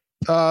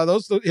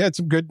those? He had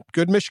some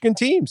good Michigan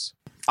teams.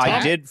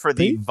 I did for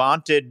the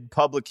vaunted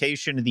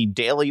publication, the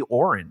Daily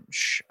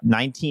Orange,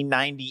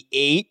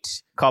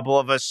 1998. A couple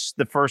of us,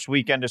 the first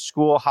weekend of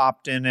school,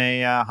 hopped in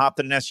an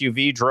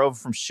SUV, drove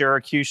from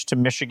Syracuse to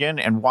Michigan,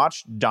 and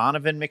watched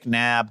Donovan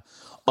McNabb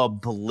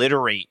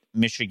obliterate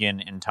Michigan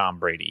and Tom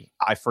Brady.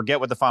 I forget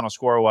what the final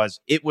score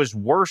was. It was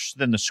worse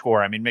than the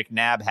score. I mean,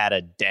 McNabb had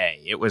a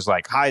day. It was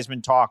like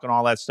Heisman talk and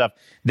all that stuff.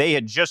 They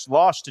had just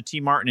lost to T.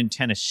 Martin in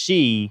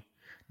Tennessee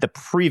the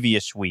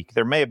previous week.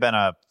 There may have been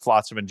a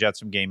Flotsam and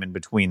Jetsam game in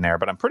between there,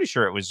 but I'm pretty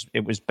sure it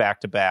was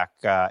back-to-back.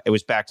 It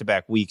was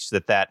back-to-back weeks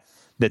that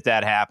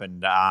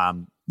happened.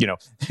 You know,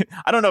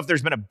 I don't know if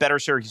there's been a better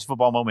Syracuse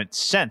football moment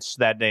since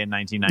that day in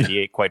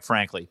 1998, quite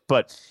frankly,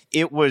 but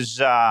it was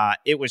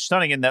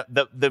stunning. And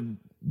the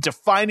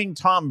defining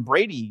Tom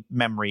Brady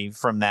memory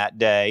from that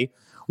day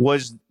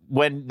was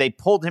when they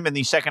pulled him in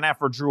the second half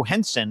for Drew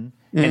Henson,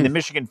 and the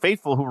Michigan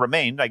faithful who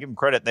remained, I give them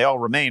credit, they all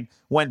remained,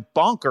 went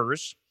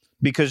bonkers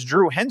because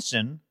Drew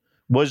Henson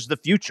was the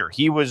future.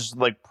 He was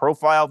like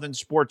profiled in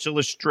Sports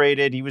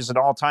Illustrated. He was an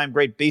all-time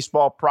great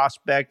baseball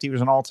prospect. He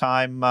was an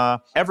all-time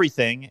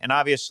everything. And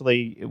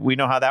obviously, we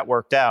know how that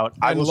worked out.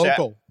 He was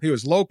local.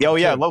 Oh,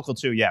 yeah, local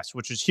too, yes,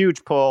 which is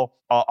huge pull.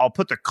 I'll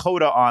put the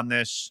coda on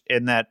this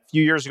in that a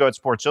few years ago at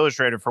Sports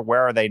Illustrated for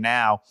Where Are They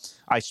Now,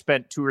 I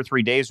spent 2 or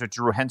 3 days with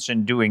Drew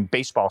Henson doing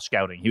baseball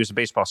scouting. He was a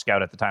baseball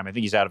scout at the time. I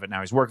think he's out of it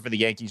now. He's working for the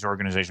Yankees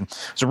organization.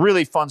 It's a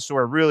really fun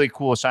story, really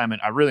cool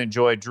assignment. I really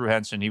enjoyed Drew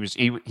Henson. He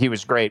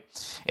was great.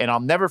 And I'll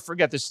never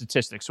forget the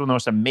statistics. One of the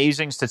most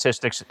amazing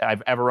statistics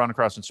I've ever run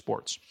across in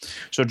sports.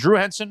 So Drew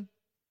Henson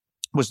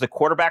was the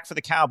quarterback for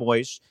the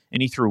Cowboys,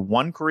 and he threw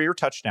 1 career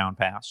touchdown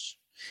pass.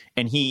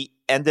 And he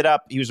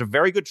was a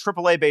very good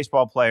AAA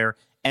baseball player,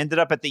 ended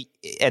up at the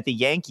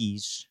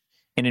Yankees.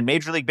 And in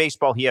Major League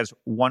Baseball, he has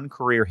 1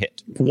 career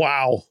hit.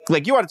 Wow.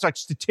 Like you want to talk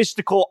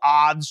statistical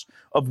odds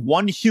of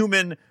one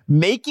human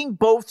making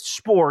both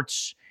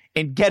sports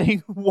and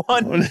getting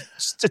one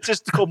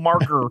statistical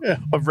marker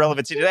of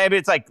relevancy. I mean,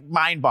 it's like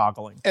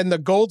mind-boggling. And the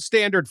gold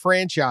standard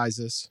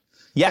franchises.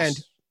 Yes.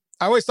 And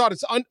I always thought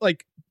it's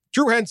like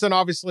Drew Henson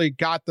obviously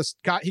got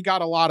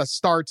a lot of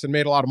starts and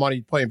made a lot of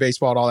money playing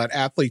baseball and all that.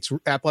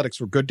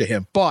 Athletics were good to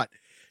him. But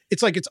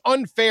it's like, it's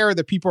unfair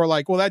that people are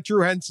like, well, that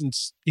Drew Henson,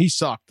 he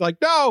sucked. Like,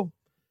 no.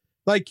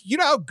 Like, you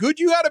know how good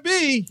you got to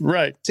be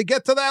to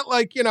get to that,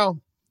 like, you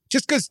know,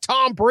 just because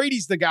Tom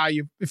Brady's the guy.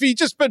 If he'd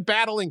just been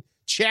battling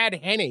Chad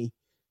Henne,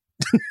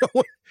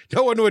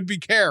 no one would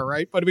care,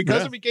 right? But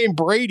because it became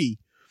Brady,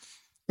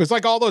 it was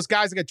like all those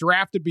guys that get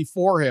drafted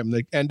before him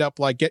that end up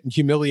like getting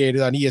humiliated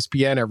on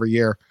ESPN every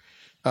year.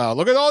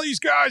 Look at all these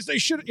guys. They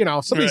should, you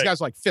know, some of these guys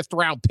are like 5th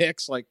round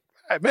picks. Like,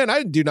 man, I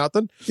didn't do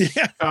nothing.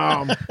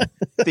 Yeah.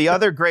 The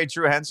other great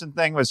Drew Henson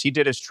thing was he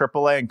did his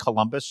AAA in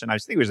Columbus, and I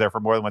think he was there for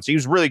more than once. He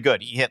was really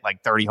good. He hit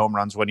like 30 home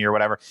runs one year or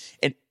whatever.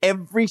 And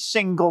every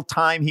single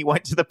time he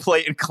went to the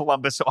plate in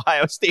Columbus,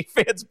 Ohio State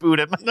fans booed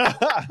him.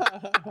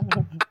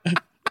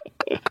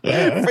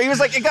 He was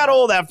like, it got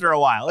old after a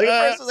while. Like,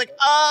 first was like,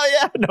 oh,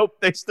 yeah. Nope,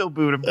 they still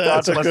booed him.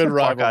 That's a good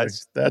rivalry.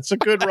 That's a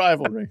good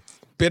rivalry.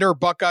 Bitter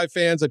Buckeye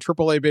fans at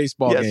AAA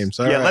baseball games.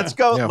 All right. Let's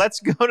go. Yeah. Let's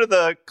go to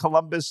the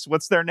Columbus.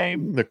 What's their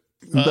name? The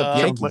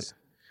Yankees.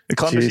 The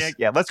Columbus Yankees.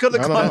 Yeah, let's go to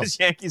the Columbus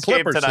Yankees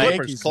Clippers, game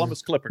tonight.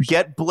 Columbus Clippers.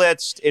 Get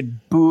blitzed and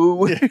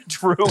boo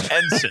Drew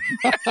Henson.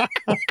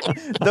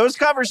 Those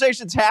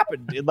conversations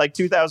happened in like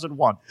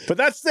 2001. But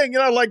that's the thing, you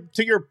know, like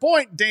to your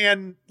point,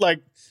 Dan,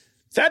 like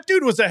that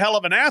dude was a hell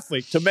of an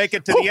athlete to make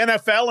it to the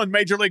NFL and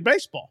Major League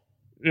Baseball.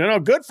 You know,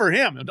 good for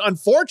him.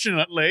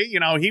 Unfortunately, you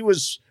know, he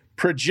was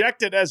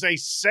projected as a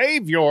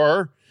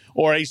savior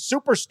or a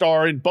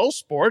superstar in both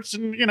sports.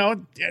 And, you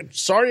know,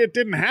 sorry it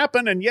didn't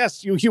happen. And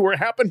yes, you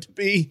happened to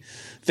be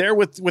there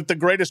with the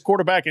greatest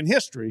quarterback in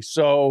history.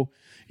 So,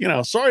 you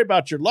know, sorry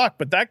about your luck,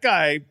 but that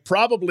guy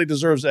probably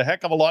deserves a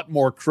heck of a lot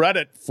more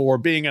credit for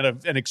being an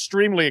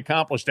extremely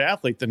accomplished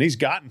athlete than he's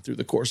gotten through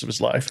the course of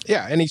his life.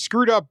 Yeah, and he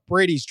screwed up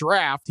Brady's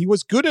draft. He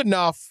was good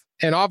enough,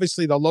 and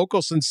obviously the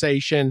local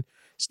sensation.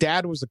 His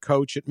dad was a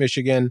coach at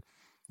Michigan.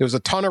 There was a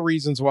ton of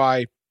reasons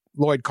why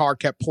Lloyd Carr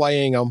kept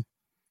playing him.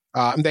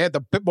 They had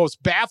the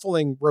most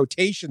baffling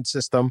rotation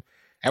system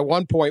at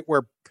one point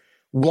where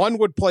one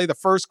would play the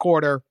first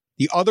quarter,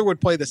 the other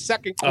would play the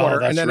second quarter,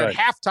 and then at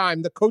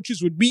halftime, the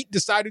coaches would meet and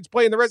decide who's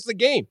playing the rest of the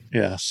game.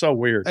 Yeah, so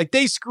weird. Like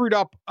they screwed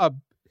up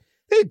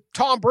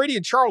Tom Brady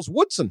and Charles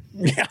Woodson.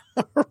 Yeah,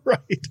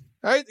 right.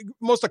 Right?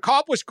 Most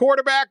accomplished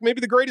quarterback,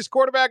 maybe the greatest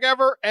quarterback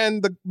ever,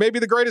 and maybe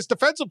the greatest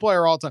defensive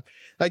player all time.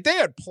 Like they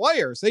had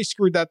players. They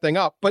screwed that thing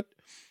up. But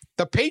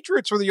the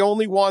Patriots were the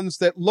only ones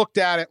that looked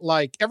at it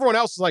like everyone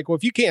else is like, well,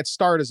 if you can't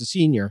start as a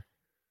senior,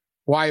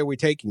 why are we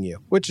taking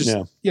you? Which is,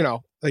 you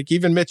know, like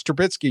even Mitch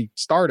Trubisky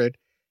started.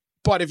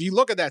 But if you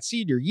look at that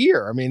senior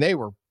year, I mean,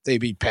 they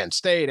beat Penn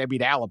State, they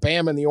beat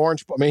Alabama in the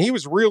Orange Bowl. I mean, he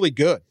was really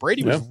good.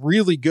 Brady was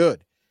really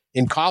good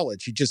in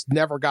college. He just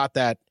never got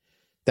that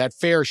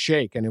fair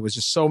shake, and it was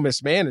just so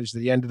mismanaged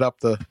that he ended up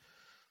the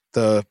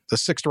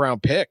 6th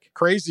round pick.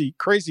 Crazy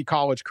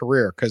college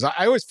career. Because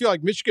I always feel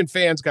like Michigan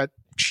fans got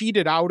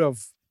cheated out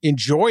of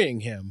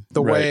enjoying him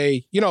the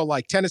way,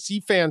 like Tennessee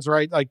fans,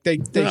 right? Like they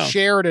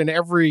shared in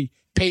every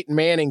Peyton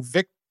Manning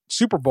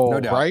Super Bowl,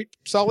 right,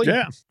 Sully?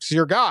 Yeah. It's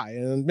your guy.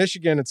 And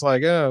Michigan, it's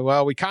like,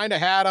 well, we kind of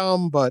had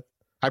him, but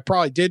I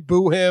probably did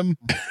boo him.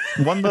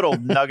 One little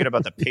nugget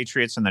about the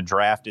Patriots in the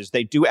draft is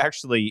they do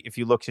actually, if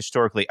you look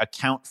historically,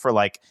 account for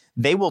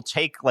they will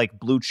take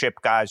blue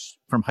chip guys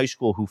from high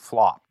school who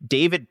flop.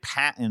 David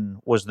Patton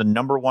was the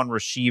number one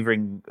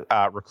receiving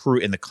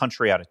recruit in the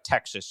country out of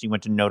Texas. He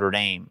went to Notre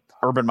Dame.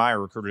 Urban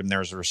Meyer recruited him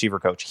there as a receiver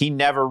coach. He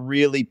never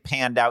really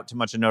panned out too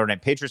much in Notre Dame.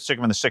 Patriots took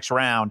him in the 6th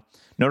round.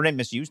 Notre Dame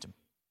misused him.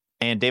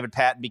 And David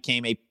Patton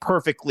became a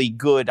perfectly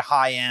good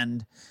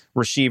high-end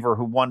receiver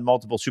who won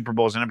multiple Super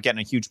Bowls and ended up getting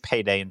a huge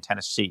payday in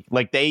Tennessee.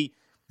 They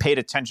paid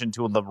attention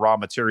to the raw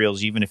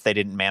materials, even if they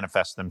didn't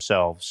manifest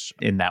themselves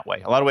in that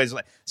way. A lot of ways,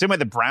 same way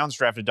the Browns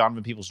drafted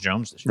Donovan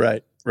Peoples-Jones this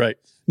year. Right.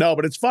 No,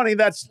 but it's funny.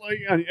 That's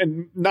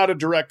and not a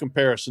direct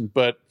comparison,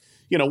 but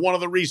one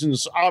of the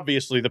reasons,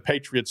 obviously, the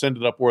Patriots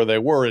ended up where they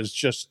were is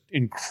just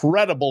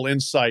incredible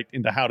insight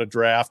into how to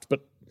draft.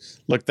 But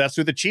look, that's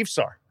who the Chiefs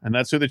are, and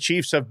that's who the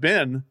Chiefs have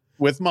been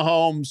with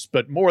Mahomes.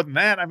 But more than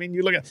that, I mean,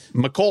 you look at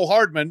Mecole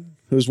Hardman,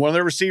 who's one of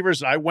their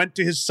receivers. I went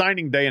to his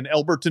signing day in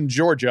Elberton,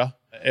 Georgia.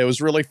 It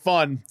was really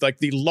fun.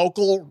 The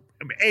local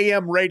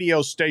AM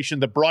radio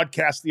station that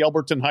broadcast the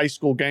Elberton High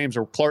School games,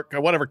 or Clark,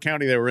 whatever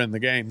county they were in, the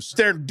games.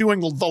 They're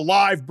doing the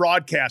live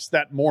broadcast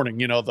that morning.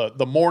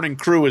 The morning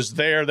crew is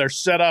there. They're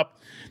set up.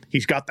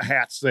 He's got the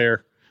hats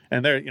there.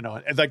 And they're,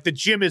 the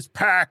gym is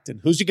packed. And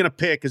who's he going to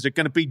pick? Is it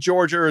going to be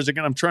Georgia, or is it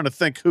going to, I'm trying to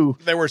think who.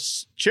 There were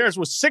chairs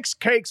with 6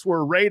 cakes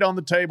were arrayed on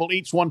the table,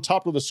 each one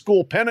topped with a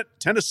school pennant.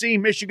 Tennessee,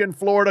 Michigan,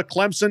 Florida,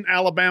 Clemson,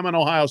 Alabama, and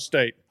Ohio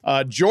State.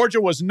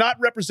 Georgia was not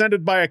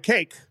represented by a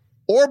cake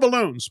or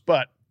balloons,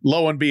 but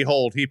lo and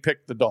behold, he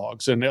picked the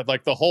dogs. And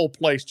the whole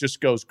place just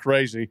goes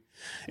crazy.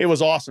 It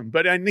was awesome.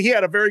 And he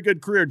had a very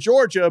good career at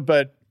Georgia,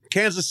 but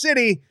Kansas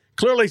City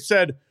clearly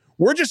said,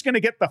 we're just going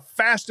to get the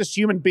fastest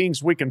human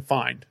beings we can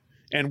find.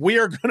 And we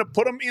are going to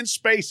put them in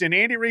space in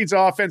Andy Reid's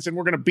offense, and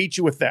we're going to beat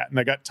you with that. And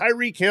they got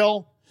Tyreek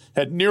Hill,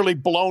 had nearly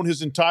blown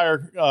his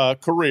entire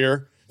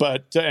career,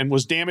 and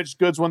was damaged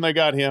goods when they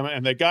got him.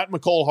 And they got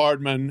Mecole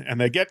Hardman, and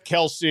they get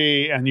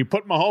Kelsey, and you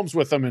put Mahomes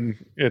with them,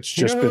 and it's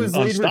just been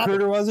unstoppable. Who his lead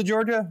recruiter was at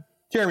Georgia?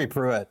 Jeremy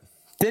Pruitt.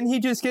 Didn't he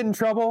just get in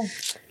trouble?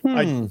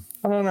 I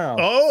don't know.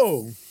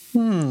 Oh.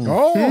 Are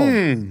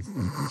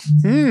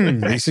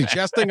you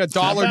suggesting a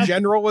Dollar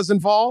General was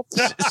involved?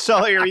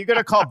 Sully, are you going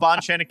to call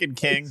Bonchenikin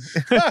king?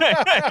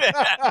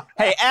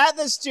 Hey, add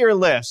this to your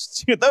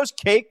list. Those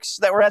cakes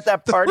that were at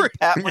that party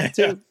Pat went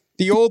to.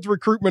 The old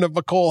recruitment of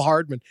Mecole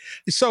Hardman.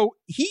 So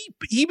he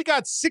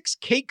got 6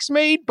 cakes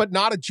made, but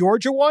not a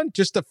Georgia one,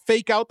 just to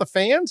fake out the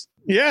fans?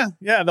 Yeah.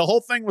 The whole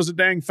thing was a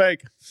dang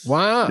fake.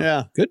 Wow.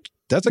 Yeah. Good.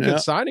 That's a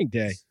good signing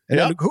day. And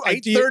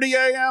 8:30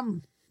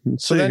 a.m.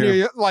 So then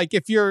you're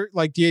if you're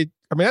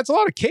that's a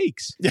lot of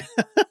cakes.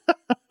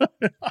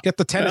 Get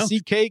the Tennessee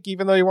cake,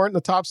 even though you weren't in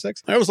the top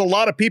 6. There was a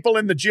lot of people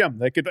in the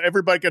gym.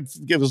 Everybody could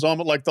give us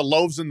almost the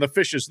loaves and the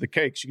fishes, the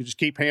cakes. You could just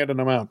keep handing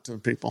them out to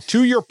people.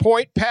 To your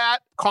point,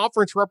 Pat,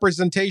 conference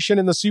representation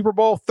in the Super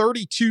Bowl,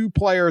 32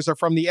 players are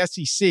from the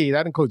SEC.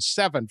 That includes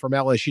 7 from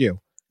LSU,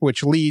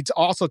 which leads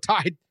also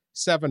tied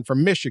 7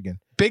 from Michigan.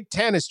 Big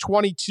Ten is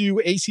 22,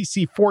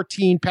 ACC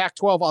 14,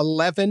 Pac-12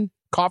 11,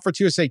 Conference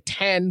USA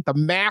 10. The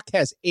MAC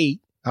has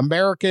 8.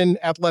 American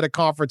Athletic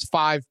Conference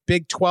 5,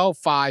 Big 12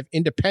 5,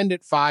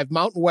 Independent 5,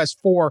 Mountain West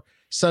 4,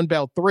 Sun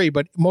Belt 3.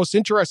 But most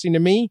interesting to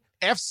me,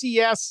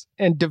 FCS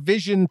and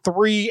Division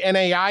 3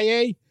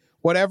 NAIA,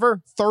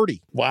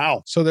 30.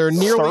 Wow. So there are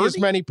nearly as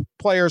many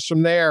players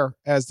from there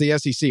as the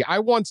SEC. I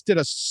once did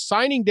a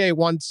signing day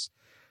once.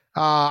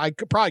 I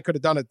probably could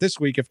have done it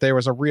this week if there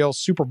was a real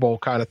Super Bowl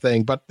kind of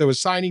thing. But there was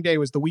signing day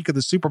was the week of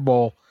the Super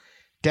Bowl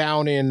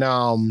down in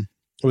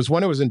it was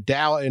when it was in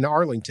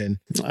Arlington.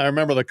 I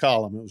remember the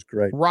column. It was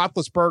great.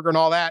 Roethlisberger and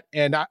all that.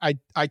 And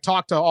I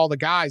talked to all the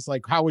guys,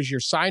 how was your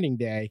signing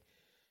day?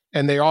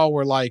 And they all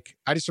were like,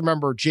 I just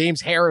remember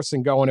James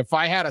Harrison going, if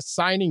I had a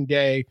signing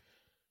day,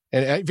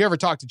 and if you ever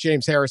talked to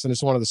James Harrison,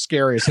 it's one of the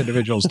scariest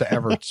individuals to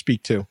ever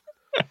speak to.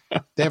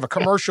 They have a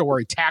commercial where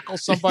he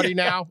tackles somebody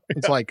now.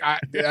 It's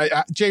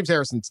James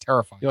Harrison's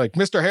terrifying. You're like,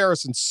 Mr.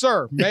 Harrison,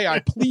 sir, may I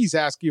please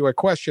ask you a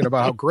question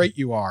about how great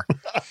you are?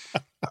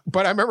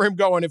 But I remember him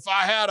going, if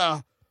I had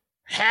a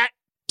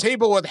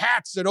table with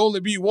hats, it'd only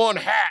be one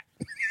hat.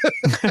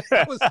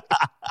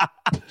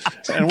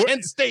 And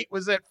Kent State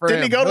was it for him.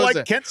 Didn't he go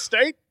to Kent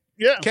State?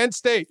 Yeah. Kent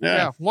State.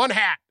 Yeah. One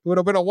hat. It would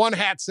have been a one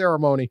hat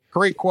ceremony.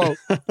 Great quote.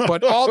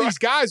 But all these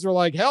guys were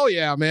like, hell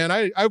yeah, man.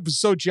 I was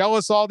so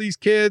jealous of all these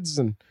kids.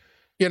 And,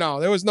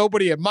 there was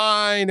nobody at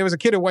mine. There was a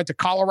kid who went to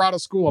Colorado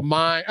School of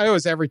mine. It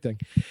was everything.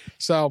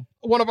 So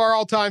one of our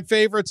all-time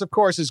favorites, of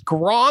course, is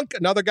Gronk.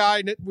 Another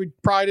guy that we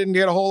probably didn't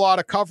get a whole lot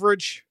of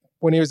coverage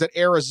when he was at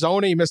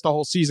Arizona. He missed the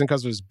whole season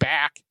because of his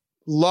back.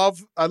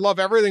 I love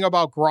everything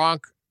about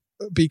Gronk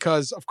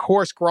because, of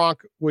course,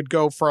 Gronk would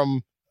go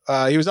from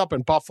he was up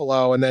in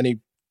Buffalo and then he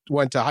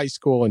went to high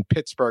school in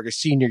Pittsburgh his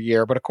senior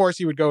year, but of course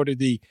he would go to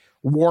the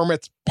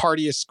warmest,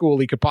 partiest school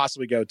he could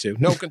possibly go to.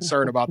 No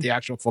concern about the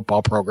actual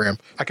football program.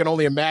 I can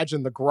only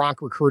imagine the Gronk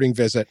recruiting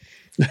visit.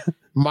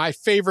 My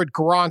favorite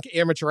Gronk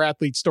amateur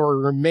athlete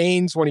story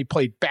remains when he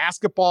played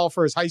basketball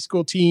for his high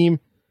school team,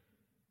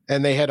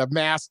 and they had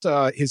amassed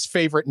his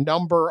favorite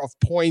number of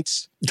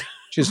points,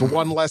 which is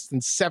one less than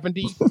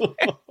 70.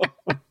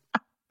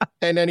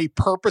 And then he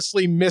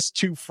purposely missed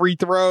 2 free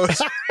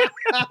throws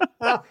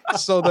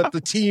so that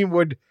the team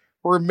would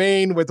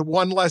remain with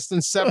one less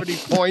than 70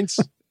 points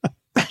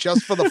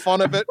just for the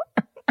fun of it.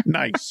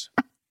 Nice.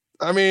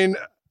 I mean,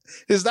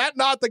 is that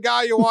not the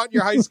guy you want in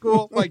your high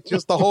school? Like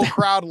just the whole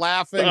crowd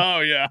laughing? Oh,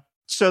 yeah.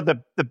 So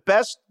the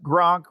best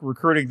Gronk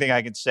recruiting thing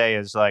I can say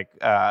is like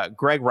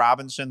Greg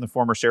Robinson, the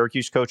former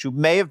Syracuse coach, who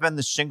may have been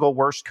the single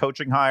worst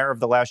coaching hire of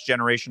the last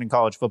generation in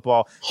college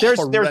football. He is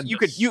in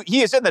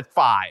the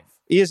 5.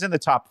 He is in the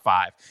top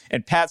 5.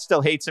 And Pat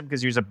still hates him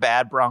because he was a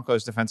bad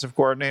Broncos defensive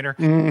coordinator.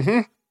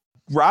 Mm-hmm.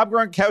 Rob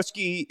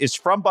Gronkowski is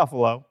from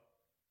Buffalo,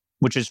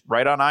 which is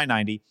right on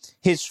I-90.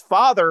 His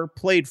father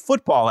played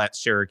football at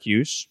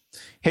Syracuse.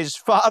 His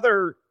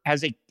father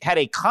had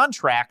a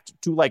contract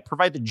to like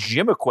provide the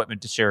gym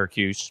equipment to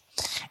Syracuse.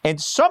 And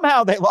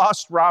somehow they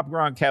lost Rob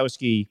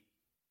Gronkowski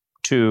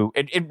to,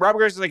 and Rob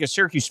Gronkowski is like a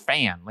Syracuse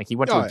fan. Like he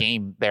went to a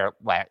game there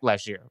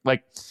last year.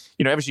 Like,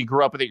 you know, obviously you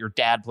grew up with it. Your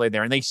dad played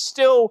there, and they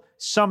still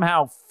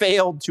somehow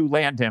failed to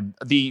land him.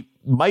 The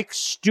Mike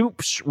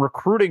Stoops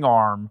recruiting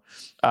arm,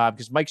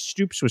 because Mike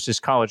Stoops was his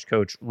college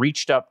coach,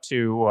 reached up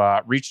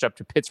to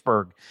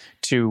Pittsburgh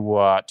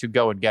to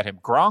go and get him.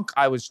 Gronk,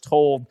 I was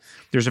told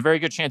there's a very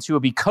good chance he will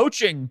be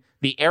coaching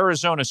the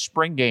Arizona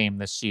spring game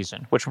this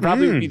season, which would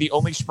probably be the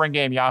only spring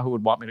game Yahoo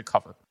would want me to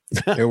cover.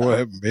 It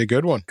would be a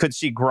good one. Could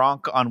see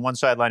Gronk on one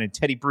sideline and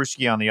Teddy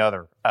Bruschi on the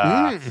other.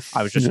 I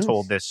was just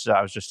told this.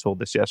 I was just told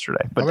this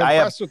yesterday. But I'm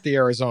impressed with the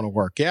Arizona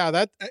work.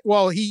 Yeah,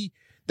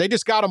 they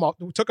just got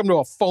him. Took him to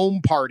a foam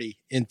party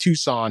in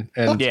Tucson,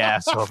 and yeah,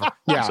 it's over.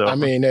 Yeah, I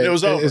mean, it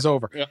was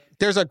over. Yeah.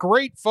 There's a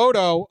great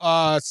photo.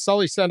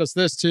 Sully sent us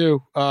this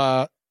too.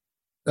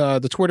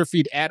 The Twitter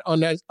feed at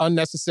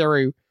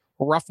Unnecessary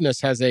Roughness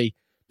has a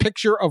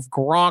picture of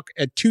Gronk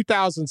at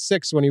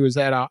 2006 when he was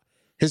at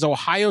his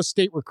Ohio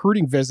State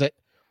recruiting visit.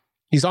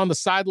 He's on the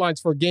sidelines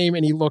for a game,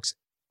 and he looks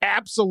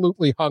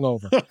absolutely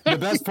hungover. The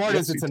best part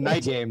is it's a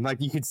night game. Like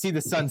you could see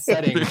the sun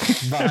setting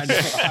behind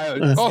Ohio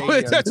State.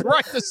 Oh, that's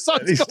right. The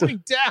sun's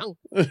going down.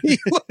 He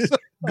looks,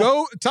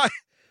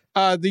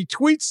 the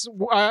tweets.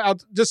 I'll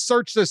just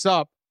search this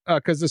up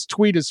because this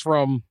tweet is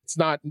from. It's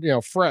not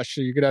fresh,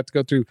 so you're gonna have to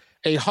go through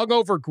a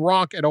hungover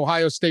Gronk at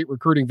Ohio State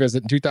recruiting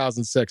visit in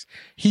 2006.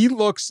 He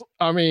looks.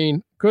 I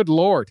mean, good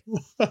Lord.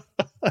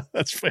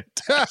 That's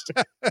fantastic.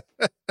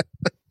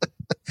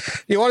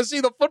 You want to see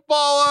the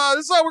football?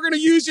 This is how we're going to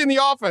use you in the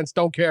offense.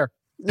 Don't care.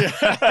 You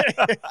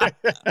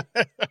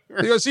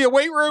want to see a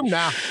weight room?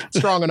 Nah,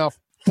 strong enough.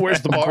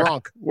 Where's the bar?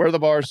 Gronk. Where are the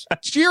bars?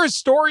 Did you hear his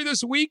story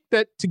this week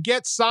that to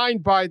get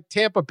signed by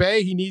Tampa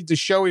Bay, he needed to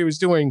show he was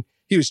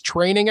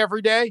training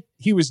every day.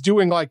 He was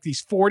doing like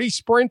these 40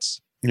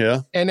 sprints.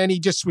 Yeah. And then he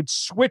just would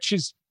switch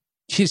his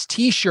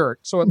T-shirt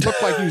so it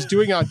looked like he was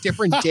doing it on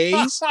different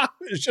days.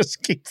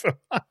 Just keep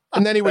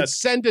and then he would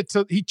send it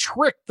to. He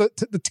tricked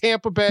the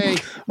Tampa Bay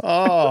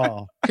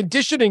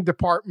conditioning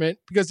department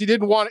because he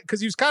didn't want it because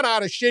he was kind of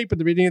out of shape at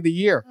the beginning of the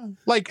year.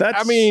 Like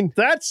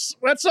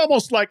that's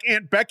almost like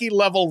Aunt Becky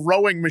level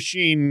rowing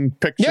machine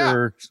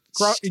picture.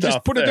 Yeah. He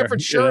just put a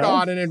different shirt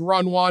on and then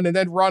run one and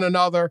then run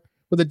another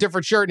with a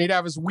different shirt, and he'd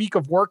have his week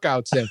of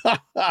workouts in.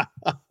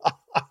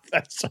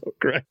 That's so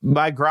great.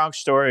 My Gronk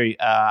story.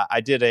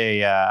 I did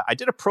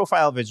a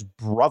profile of his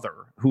brother,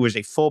 who was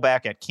a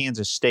fullback at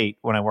Kansas State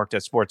when I worked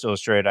at Sports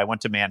Illustrated. I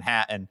went to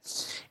Manhattan,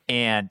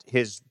 and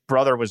his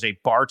brother was a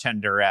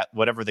bartender at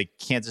whatever the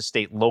Kansas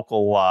State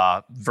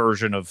local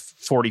version of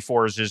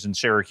 44s is in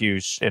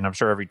Syracuse, and I'm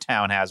sure every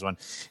town has one.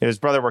 And his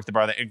brother worked the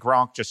bar, and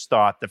Gronk just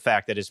thought the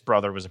fact that his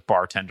brother was a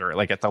bartender,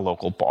 like at the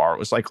local bar,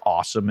 was like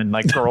awesome, and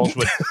like girls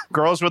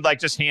would like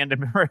just hand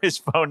him his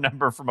phone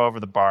number from over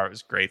the bar. It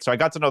was great. So I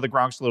got to know the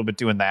Gronks a little bit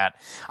doing that.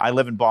 I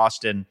live in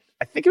Boston.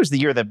 I think it was the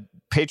year that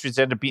Patriots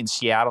ended up beating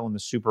Seattle in the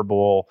Super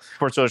Bowl.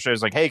 Sports Illustrated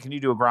was like, hey, can you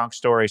do a Gronk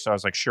story? So I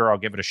was like, sure, I'll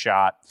give it a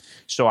shot.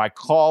 So I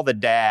call the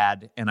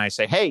dad and I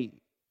say, hey,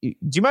 do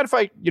you mind if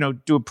I,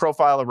 do a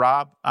profile of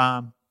Rob?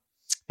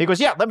 He goes,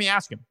 yeah, let me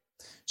ask him.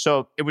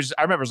 So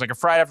I remember it was like a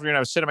Friday afternoon. I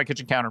was sitting at my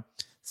kitchen counter.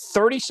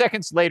 30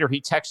 seconds later,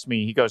 he texts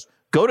me. He goes,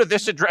 go to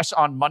this address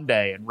on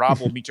Monday and Rob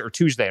will meet you, or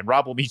Tuesday, and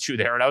Rob will meet you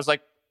there. And I was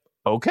like,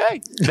 okay,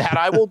 that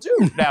I will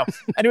do. Now,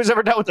 anyone who's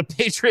ever dealt with the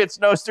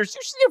Patriots knows there's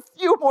usually a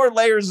few more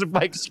layers of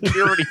like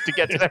security to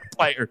get to their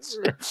players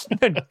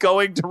than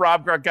going to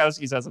Rob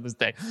Gronkowski's house on this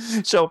day.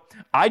 So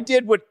I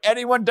did what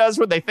anyone does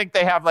when they think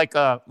they have like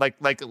a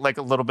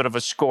little bit of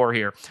a score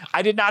here.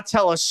 I did not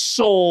tell a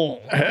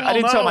soul. I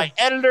didn't tell my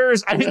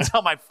editors. I didn't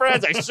tell my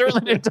friends. I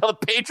certainly didn't tell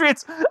the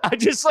Patriots. I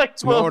just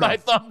twirled my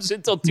thumbs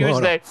until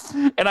Tuesday,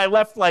 and I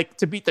left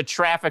to beat the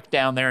traffic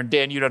down there. And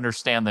Dan, you'd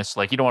understand this.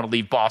 You don't want to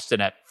leave Boston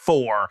at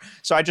 4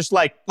 So I just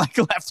like left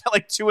at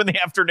like 2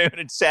 p.m.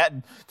 and sat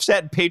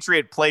in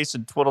Patriot Place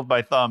and twiddled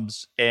my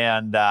thumbs.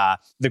 And the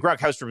Gronk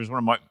house trip was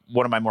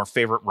one of my more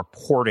favorite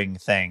reporting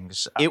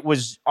things. It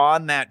was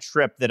on that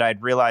trip that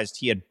I'd realized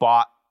he had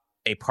bought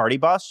a party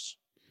bus.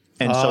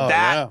 And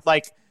so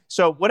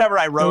so whatever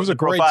I wrote in the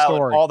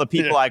profile and all the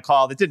people I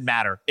called, it didn't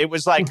matter. It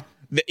was like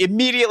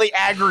immediately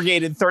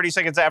aggregated 30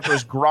 seconds after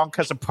his Gronk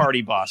has a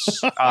party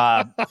bus,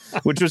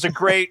 which was a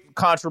great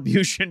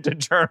contribution to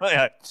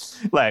journalism.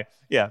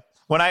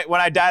 When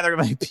I die, they're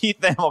going to be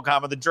Pete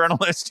Thamel, the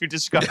journalist who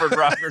discovered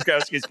Rob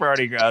Gronkowski's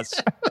party bus.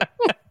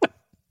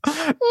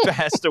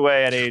 Passed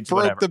away at age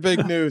broke whatever. The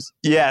big news.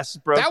 Yes,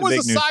 that was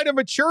a sign of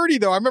maturity,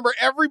 though. I remember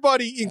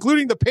everybody,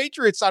 including the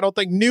Patriots, I don't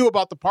think knew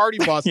about the party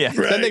bus.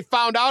 Then they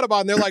found out about it,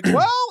 and they're like,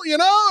 "Well,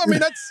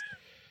 that's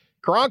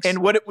Gronk's." And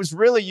what it was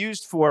really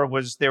used for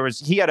was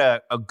he had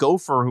a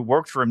gopher who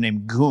worked for him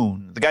named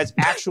Goon. The guy's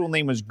actual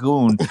name was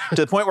Goon, to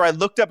the point where I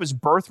looked up his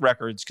birth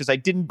records because I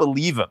didn't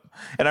believe him.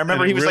 And I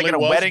remember he was really like at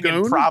a wedding Goon?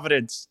 In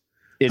Providence.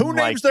 Who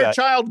names their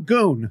child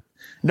Goon?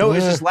 No, it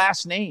was his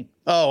last name.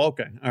 Oh,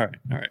 okay. All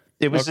right.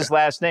 It was his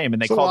last name,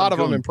 and they called a lot him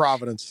of Goon. them in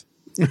Providence.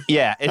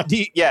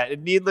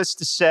 Needless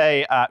to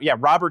say,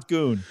 Robert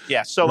Goon.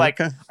 Yeah, so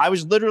I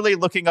was literally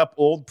looking up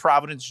old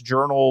Providence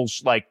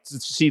journals, like to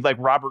see like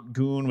Robert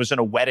Goon was in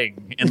a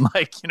wedding in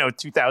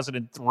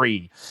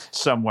 2003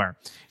 somewhere.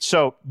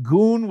 So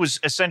Goon was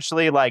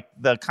essentially like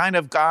the kind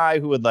of guy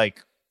who would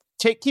like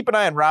keep an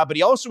eye on Rob, but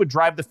he also would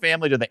drive the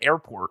family to the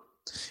airport,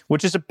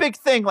 which is a big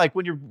thing, like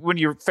when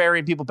you're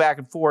ferrying people back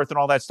and forth and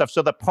all that stuff.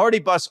 So the party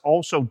bus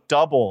also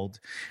doubled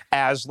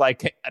as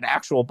like an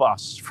actual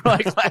bus, for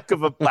like lack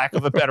of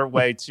a better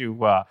way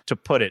to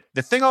put it.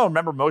 The thing I'll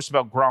remember most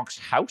about Gronk's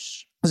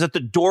house is that the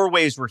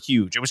doorways were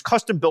huge. It was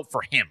custom built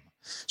for him.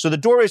 So the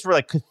doorways were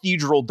like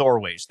cathedral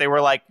doorways. They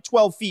were like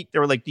 12 feet. They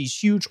were like these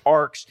huge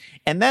arcs.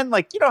 And then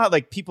like, you know how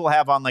like people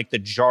have on like the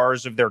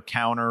jars of their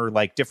counter,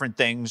 like different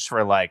things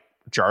for like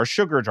jar of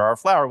sugar, jar of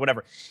flour,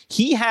 whatever.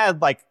 He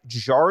had like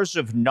jars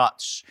of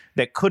nuts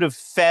that could have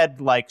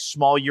fed like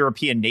small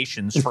European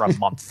nations for a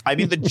month. I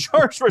mean, the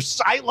jars were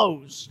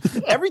silos.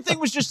 Everything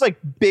was just like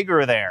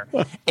bigger there.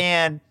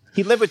 And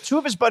he lived with 2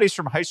 of his buddies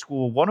from high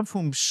school, one of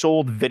whom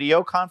sold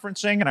video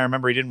conferencing. And I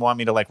remember he didn't want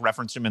me to like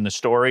reference him in the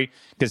story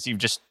because he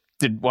just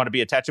didn't want to be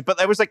attached to it. But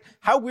I was like,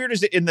 how weird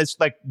is it in this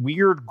like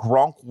weird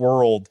Gronk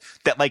world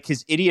that like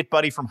his idiot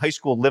buddy from high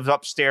school lives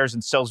upstairs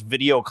and sells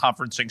video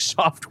conferencing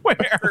software?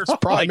 It's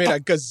probably made $1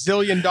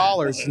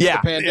 gazillion since the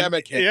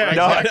pandemic hit. Yeah,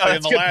 right? exactly.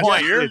 In the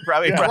last year.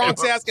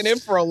 Gronk's asking him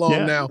for a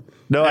loan now.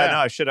 No, I know.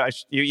 I should.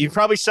 You're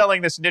probably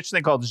selling this niche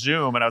thing called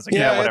Zoom, and I was like,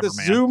 whatever, the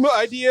man. Zoom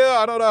idea.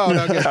 I don't know.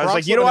 I was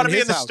like, you don't want to be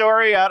in the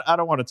story. I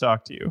don't want to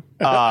talk to you.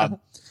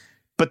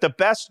 But the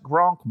best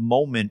Gronk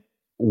moment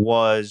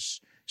was.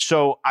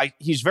 So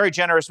he's very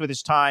generous with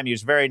his time. He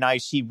was very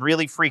nice. He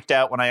really freaked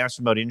out when I asked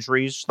him about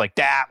injuries. Like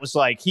that was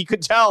like, he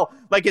could tell,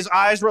 like his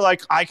eyes were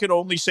like, I could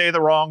only say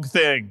the wrong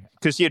thing.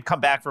 Because he had come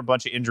back from a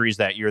bunch of injuries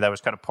that year. That was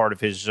kind of part of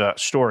his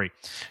story.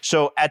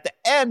 So at the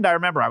end, I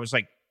remember I was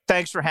like,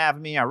 thanks for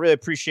having me. I really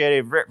appreciate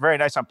it. Very, very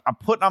nice. I'm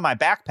putting on my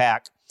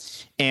backpack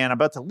and I'm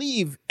about to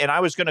leave. And I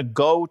was going to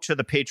go to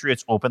the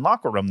Patriots open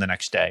locker room the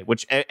next day,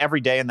 which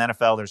every day in the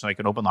NFL, there's like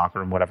an open locker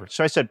room, whatever.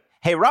 So I said,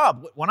 hey,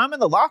 Rob, when I'm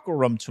in the locker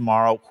room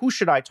tomorrow, who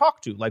should I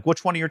talk to? Like,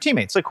 which one of your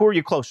teammates? Like, who are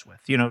you close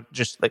with? You know,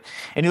 just like,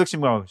 and he looks at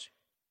me and goes,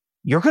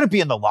 you're going to be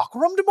in the locker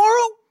room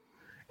tomorrow?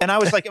 And I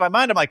was like, in my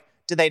mind, I'm like,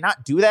 did they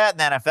not do that in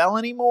the NFL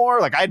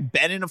anymore? Like, I'd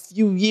been in a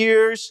few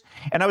years.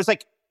 And I was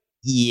like,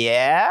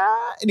 yeah.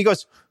 And he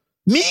goes,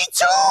 me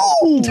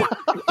too.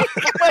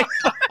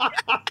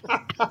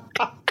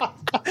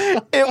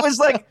 It was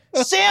like,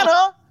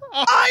 Santa,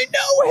 I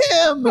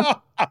know him.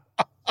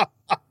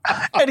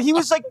 And he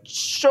was like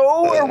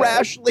so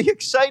irrationally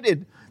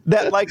excited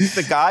that like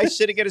the guy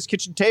sitting at his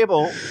kitchen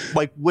table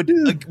like would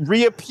like,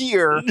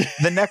 reappear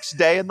the next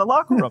day in the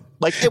locker room.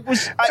 Like it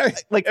was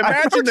like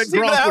imagine that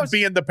Gronk would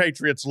be in the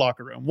Patriots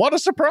locker room. What a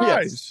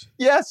surprise.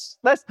 Yes.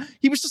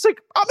 He was just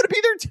like, I'm gonna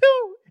be there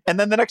too. And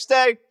then the next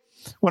day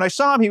when I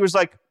saw him, he was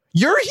like,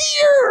 you're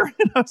here.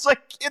 And I was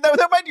like,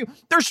 that mind you,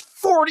 there's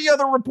 40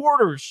 other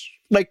reporters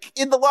like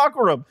in the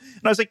locker room.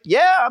 And I was like,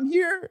 yeah, I'm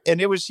here. And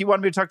he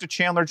wanted me to talk to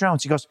Chandler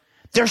Jones. He goes,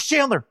 there's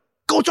Chandler.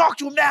 Go talk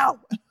to him now.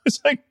 I was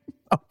like,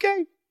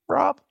 okay,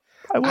 Rob.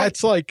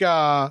 It's like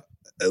I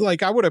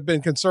would have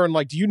been concerned.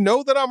 Like, do you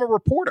know that I'm a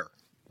reporter?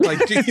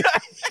 Like, yeah,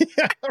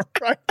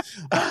 right.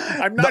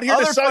 I'm not here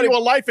to sell you a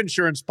life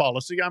insurance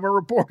policy. I'm a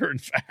reporter, in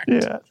fact.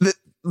 Yeah.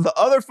 The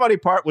other funny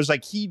part was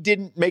like he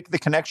didn't make the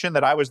connection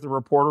that I was the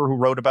reporter who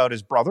wrote about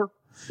his brother.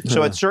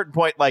 So at a certain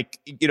point, like,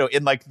 you know,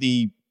 in like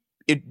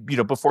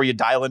before you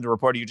dial into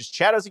reporter, you just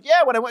chat. I was like,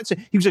 yeah, when I went,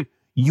 he was like,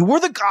 you were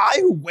the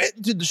guy who went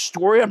and did the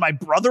story on my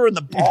brother in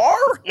the bar?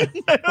 And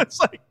I was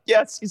like,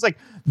 yes. He's like,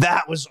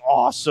 that was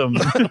awesome.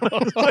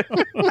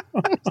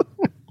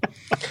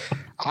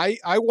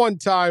 I one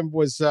time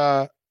was,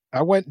 I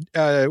went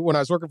when I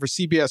was working for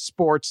CBS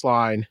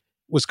Sportsline.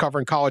 was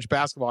covering college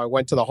basketball, I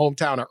went to the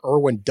hometown of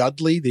Irwin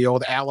Dudley, the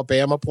old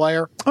Alabama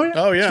player.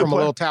 Oh, yeah. From a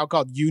little town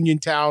called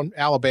Uniontown,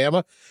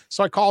 Alabama.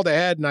 So I called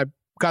ahead and I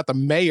got the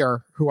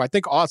mayor, who I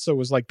think also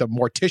was like the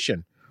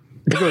mortician.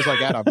 I think it was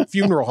like at a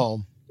funeral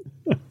home.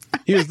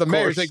 He was the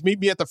mayor. He's like, meet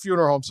me at the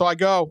funeral home. So I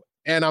go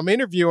and I'm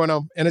interviewing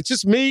him, and it's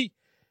just me.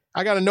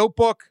 I got a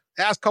notebook,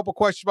 ask a couple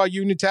questions about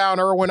Uniontown,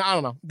 Irwin. I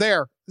don't know.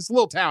 There. It's a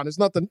little town. It's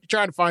nothing.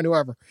 Trying to find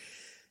whoever.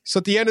 So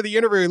at the end of the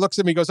interview, he looks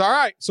at me and goes, all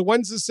right, so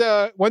when's this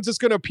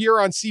going to appear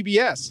on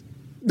CBS?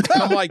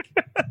 And I'm like,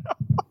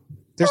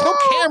 there's no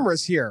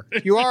cameras here.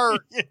 You are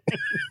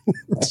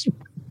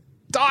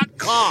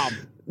 .com.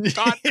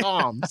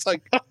 It's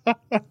like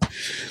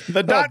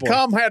the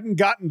 .com hadn't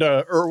gotten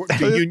to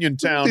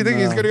Uniontown. Do you think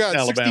he's going to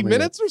go 60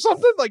 minutes or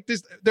something? like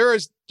this? There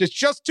is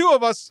just two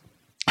of us.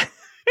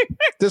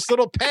 This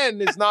little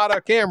pen is not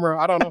a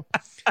camera. I don't know.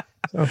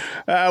 So,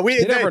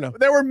 never know.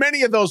 There were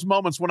many of those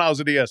moments when I was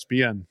at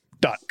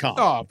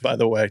ESPN.com, by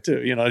the way,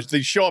 too. You know,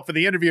 they show up for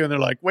the interview and they're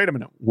like, wait a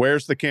minute,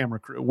 where's the camera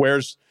crew?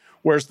 Where's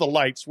the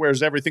lights?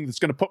 Where's everything that's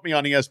going to put me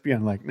on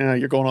ESPN? Like, nah,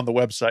 you're going on the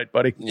website,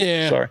 buddy.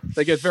 Yeah. Sorry.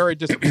 They get very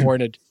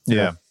disappointed.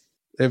 Yeah.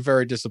 They're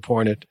very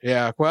disappointed.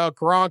 Yeah. Well,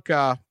 Gronk,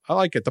 I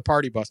like it. The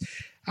party bus.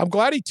 I'm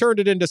glad he turned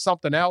it into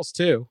something else,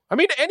 too. I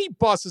mean, any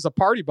bus is a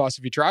party bus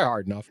if you try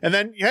hard enough. And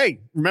then, hey,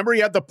 remember he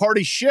had the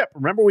party ship.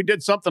 Remember we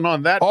did something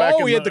on that back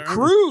in he had the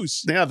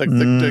cruise. Yeah, the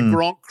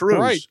Gronk cruise.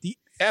 Right. The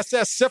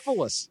SS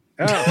Syphilis.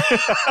 Yeah.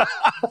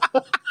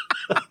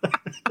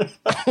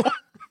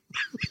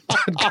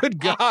 Good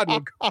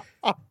God.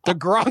 The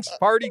Gronk's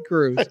party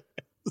cruise.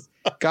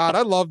 God,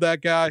 I love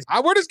that guy.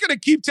 We're just going to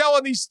keep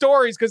telling these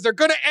stories because they're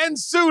going to end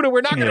soon and we're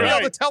not going to be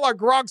able to tell our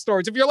Gronk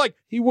stories. If you're like,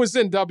 he was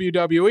in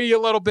WWE a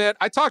little bit.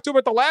 I talked to him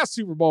at the last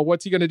Super Bowl.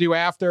 What's he going to do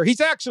after?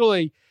 He's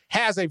actually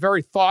has a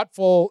very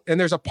thoughtful, and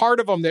there's a part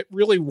of him that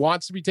really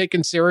wants to be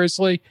taken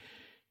seriously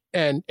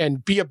and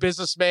be a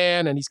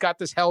businessman. And he's got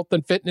this health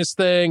and fitness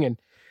thing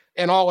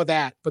and all of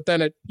that. But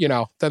then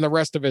then the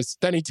rest of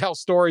then he tells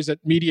stories at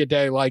Media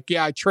Day like,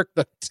 yeah, I tricked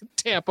the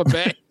Tampa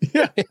Bay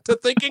into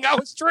thinking I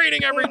was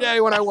training every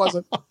day when I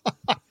wasn't.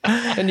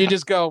 And you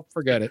just go,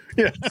 forget it.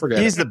 Yeah.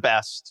 He's the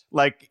best.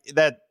 Like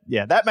that.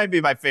 Yeah, that might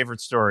be my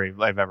favorite story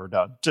I've ever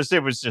done.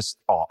 It was just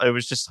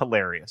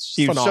hilarious.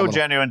 He was so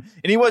genuine,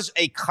 and he was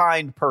a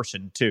kind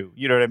person too.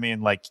 You know what I mean?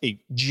 Like a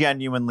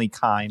genuinely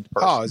kind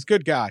person. Oh, he's a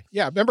good guy.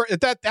 Yeah, remember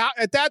at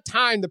that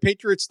time, the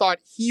Patriots thought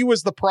he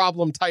was the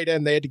problem tight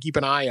end they had to keep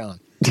an eye on.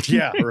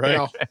 Yeah,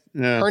 right.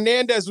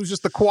 Hernandez was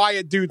just the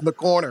quiet dude in the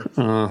corner.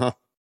 Uh-huh.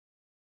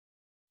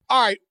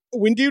 All right,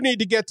 we do need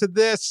to get to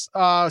this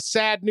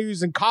sad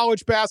news in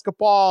college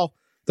basketball.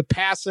 The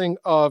passing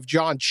of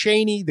John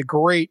Chaney, the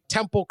great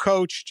Temple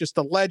coach, just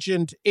a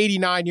legend,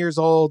 89 years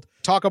old.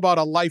 Talk about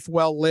a life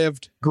well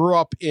lived. Grew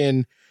up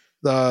in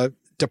the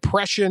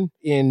Depression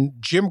in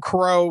Jim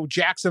Crow,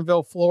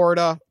 Jacksonville,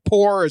 Florida.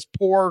 Poor as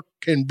poor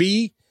can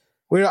be.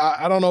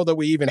 I don't know that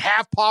we even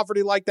have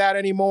poverty like that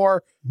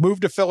anymore.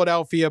 Moved to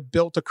Philadelphia,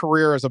 built a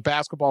career as a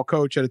basketball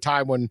coach at a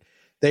time when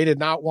they did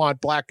not want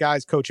black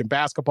guys coaching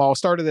basketball.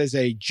 Started as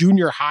a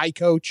junior high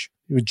coach.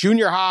 He was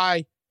junior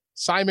high,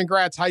 Simon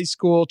Gratz High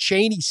School,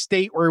 Cheney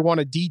State, where he won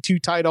a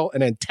D2 title,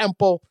 and then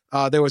Temple.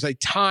 There was a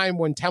time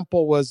when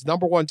Temple was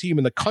number one team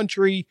in the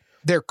country.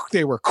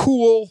 They were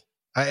cool.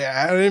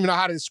 I don't even know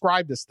how to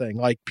describe this thing.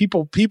 Like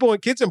people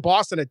and kids in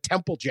Boston had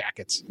Temple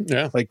jackets.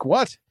 Yeah. Like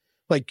what?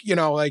 Like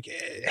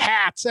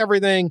hats,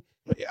 everything.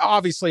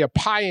 Obviously a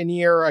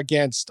pioneer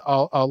against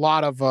a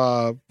lot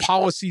of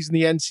policies in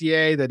the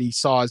NCAA that he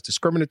saw as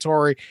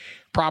discriminatory.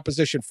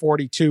 Proposition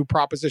 42,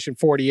 Proposition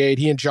 48.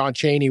 He and John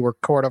Chaney were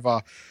sort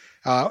of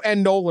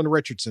and Nolan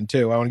Richardson,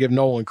 too. I want to give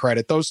Nolan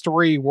credit. Those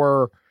three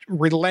were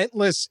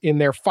relentless in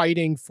their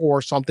fighting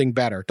for something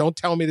better. Don't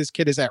tell me this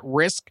kid is at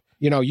risk.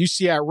 You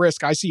see at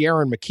risk, I see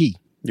Aaron McKee.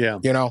 Yeah.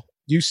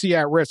 You see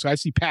at risk, I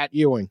see Pat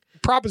Ewing.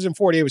 Proposition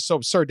 48 was so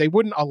absurd. They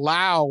wouldn't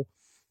allow,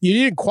 you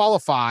didn't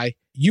qualify.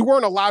 You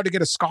weren't allowed to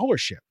get a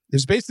scholarship. It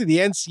was basically the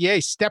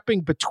NCAA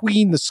stepping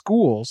between the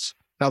schools.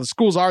 Now, the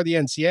schools are the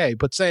NCAA,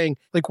 but saying,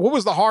 like, what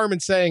was the harm in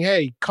saying,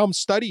 hey, come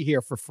study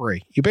here for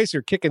free? You basically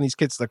are kicking these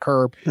kids to the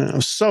curb. It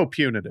was so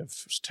punitive.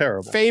 It was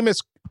terrible.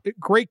 Famous,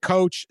 great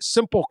coach,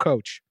 simple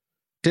coach.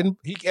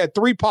 He had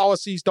 3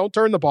 policies. Don't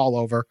turn the ball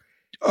over.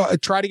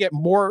 Try to get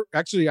more.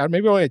 Actually,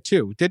 maybe only had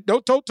 2.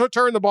 Don't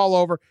turn the ball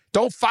over.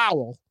 Don't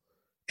foul.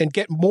 And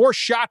get more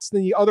shots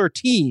than the other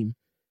team,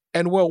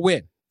 and we'll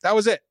win. That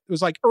was it. It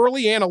was like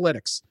early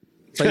analytics.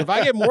 Like if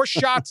I get more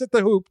shots at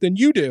the hoop than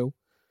you do,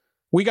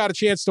 we got a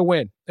chance to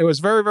win. It was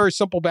very, very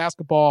simple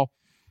basketball.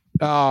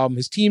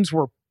 His teams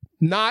were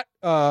not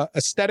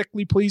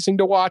aesthetically pleasing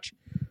to watch,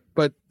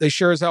 but they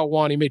sure as hell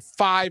won. He made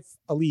 5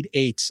 Elite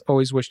Eights.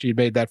 Always wished he had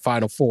made that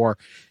Final Four,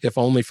 if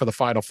only for the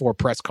Final Four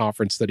press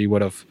conference that he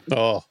would have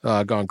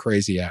gone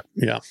crazy at.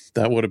 Yeah,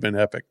 that would have been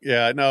epic.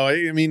 Yeah, no,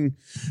 I mean,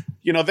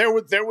 there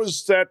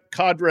was that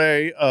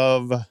cadre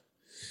of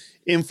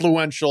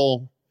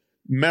influential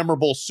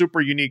memorable, super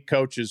unique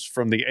coaches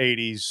from the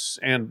 80s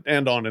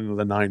and on into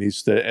the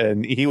 90s.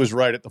 And he was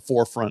right at the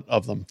forefront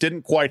of them.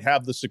 Didn't quite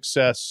have the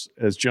success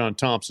as John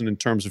Thompson in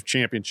terms of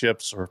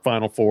championships or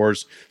Final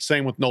Fours.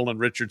 Same with Nolan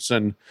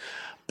Richardson.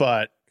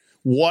 But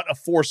what a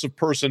force of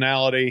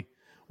personality.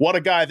 What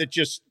a guy that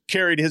just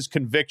carried his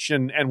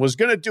conviction and was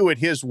going to do it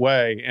his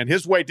way. And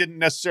his way didn't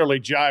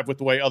necessarily jive with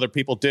the way other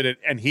people did it.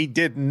 And he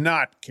did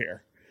not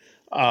care.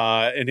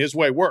 And his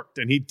way worked.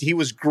 And he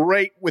was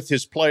great with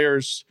his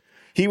players.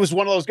 He was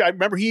one of those guys.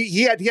 Remember,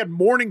 he had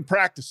morning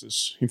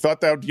practices. He thought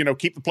that would,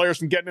 keep the players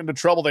from getting into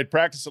trouble. They'd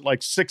practice at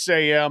like 6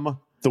 a.m.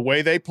 The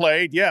way they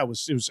played, it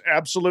was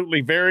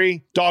absolutely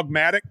very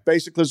dogmatic,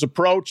 basically his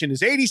approach. And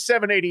his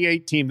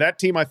 87-88 team, that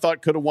team I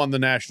thought could have won the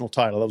national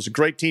title. That was a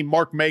great team.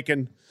 Mark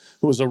Macon,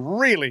 who was a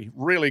really,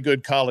 really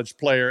good college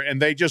player. And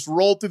they just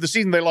rolled through the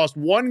season. They lost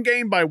one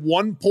game by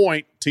 1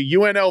 point to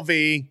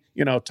UNLV,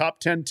 top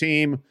 10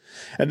 team.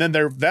 And then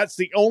that's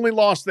the only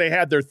loss they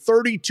had. They're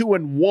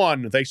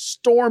 32-1. They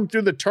stormed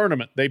through the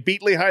tournament. They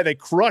beat Lehigh. They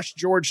crushed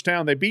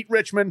Georgetown. They beat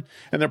Richmond.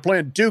 And they're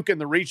playing Duke in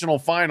the regional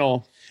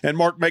final. And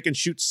Mark Macon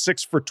shoots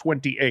 6 for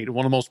 28.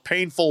 One of the most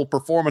painful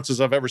performances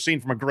I've ever seen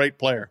from a great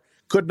player.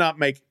 Could not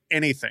make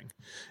anything.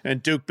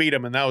 And Duke beat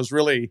him. And that was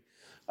really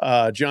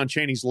John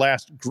Chaney's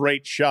last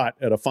great shot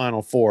at a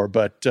Final Four.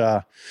 But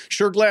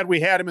sure glad we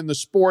had him in the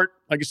sport.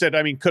 Like I said,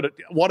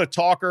 what a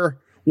talker.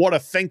 What a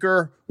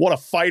thinker, what a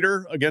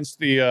fighter against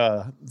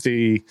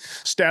the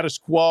status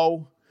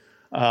quo.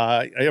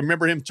 I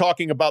remember him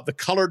talking about the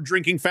colored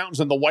drinking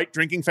fountains and the white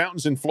drinking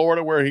fountains in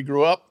Florida where he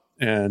grew up.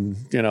 And,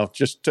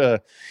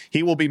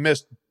 he will be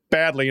missed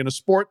badly in a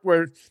sport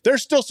where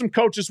there's still some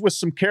coaches with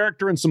some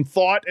character and some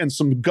thought and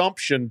some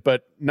gumption,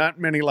 but not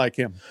many like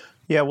him.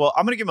 Yeah, well,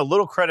 I'm going to give him a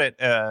little credit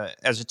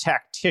as a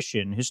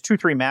tactician. His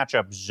 2-3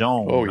 matchup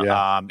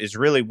zone is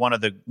really one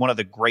of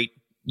the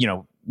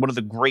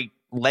great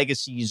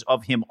legacies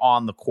of him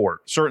on the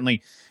court.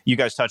 Certainly, you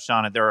guys touched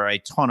on it. There are a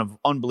ton of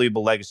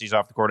unbelievable legacies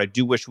off the court. I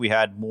do wish we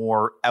had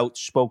more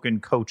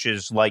outspoken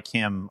coaches like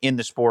him in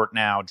the sport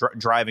now,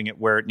 driving it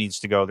where it needs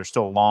to go. There's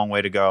still a long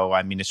way to go.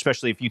 I mean,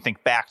 especially if you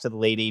think back to the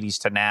late 80s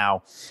to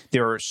now,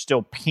 there are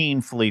still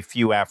painfully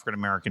few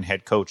African-American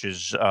head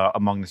coaches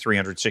among the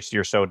 360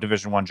 or so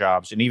Division I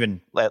jobs, and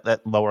even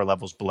at lower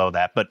levels below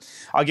that. But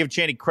I'll give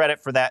Chaney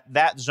credit for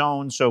that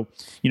zone. So,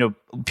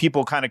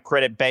 people kind of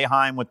credit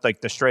Boeheim with like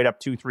the straight up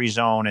 2-3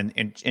 zone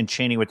and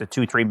Chaney with the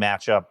 2-3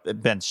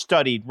 matchup. Been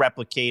studied,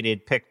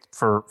 replicated, picked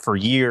for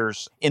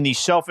years. In the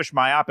selfish,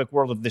 myopic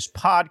world of this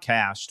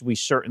podcast, we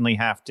certainly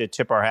have to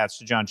tip our hats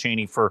to John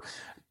Chaney for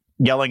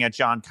yelling at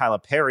John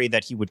Calipari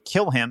that he would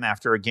kill him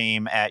after a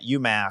game at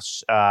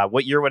UMass.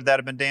 What year would that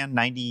have been, Dan?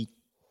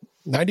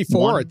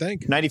 94, I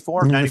think.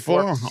 94.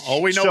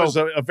 All we know is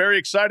a very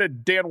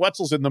excited Dan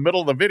Wetzel's in the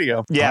middle of the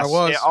video. Yes.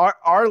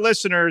 Our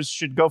listeners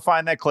should go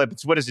find that clip.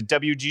 It's,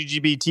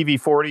 WGGB TV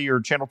 40 or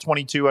Channel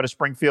 22 out of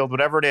Springfield,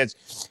 whatever it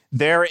is.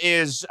 There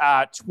is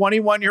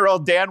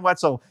 21-year-old Dan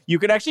Wetzel. You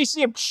can actually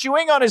see him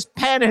chewing on his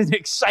pen in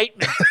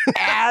excitement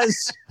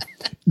as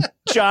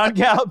John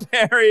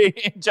Calipari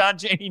and John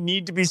Chaney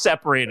need to be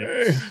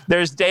separated.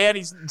 There's Dan.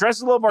 He's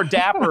dressed a little more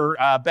dapper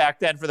back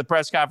then for the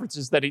press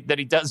conferences that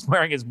he does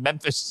wearing his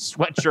Memphis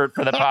sweatshirt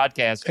for the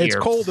podcast here. It's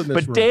cold in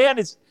this room.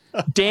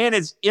 Dan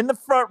is in the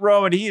front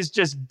row and he is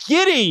just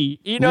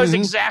giddy. He knows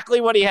exactly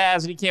what he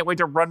has and he can't wait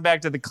to run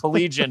back to the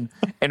Collegian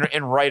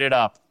and write it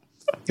up.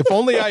 If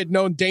only I had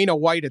known Dana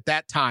White at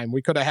that time,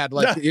 we could have had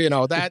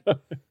that.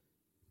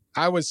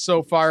 I was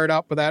so fired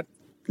up with that.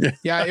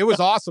 Yeah, it was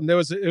awesome. It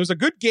was a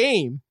good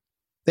game.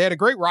 They had a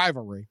great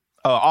rivalry.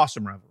 Oh,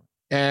 awesome rivalry.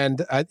 And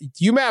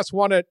UMass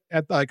won it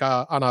at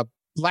on a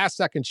last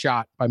second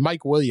shot by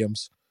Mike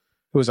Williams,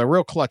 who was a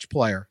real clutch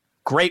player.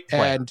 Great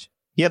player. And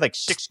he had like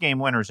 6 game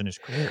winners in his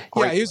career.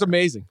 He was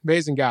amazing.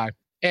 Amazing guy.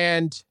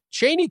 And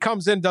Chaney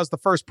comes in, does the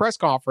first press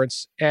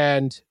conference,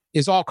 and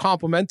is all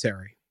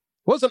complimentary.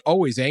 Wasn't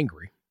always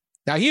angry.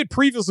 Now, he had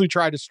previously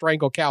tried to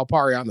strangle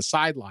Calipari on the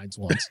sidelines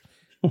once.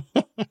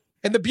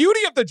 And the beauty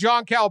of the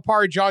John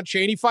Calipari, John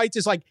Chaney fights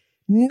is like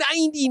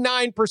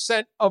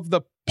 99% of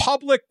the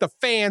public, the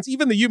fans,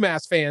 even the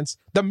UMass fans,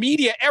 the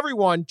media,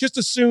 everyone just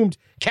assumed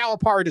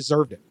Calipari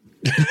deserved it.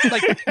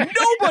 Like,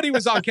 nobody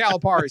was on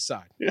Calipari's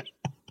side.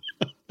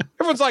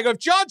 Everyone's like, if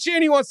John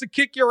Chaney wants to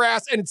kick your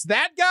ass and it's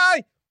that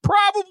guy,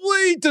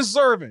 probably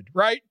deserved,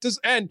 right?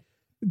 And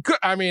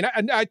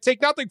I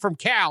take nothing from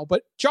Cal,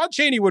 but John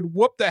Chaney would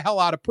whoop the hell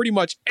out of pretty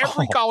much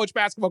every college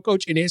basketball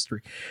coach in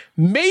history.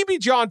 Maybe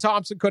John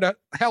Thompson could have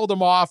held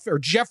him off, or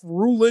Jeff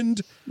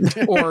Ruland,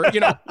 or,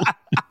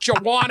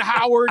 Jawan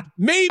Howard,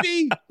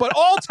 maybe. But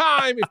all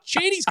time, if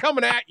Chaney's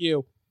coming at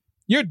you,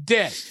 you're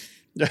dead.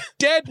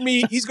 Dead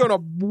meat. He's going to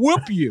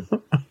whoop you.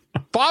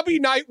 Bobby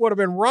Knight would have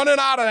been running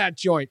out of that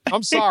joint.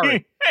 I'm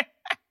sorry.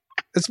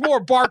 It's more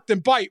bark than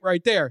bite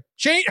right there.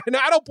 And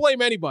I don't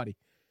blame anybody.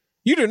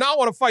 You do not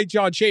want to fight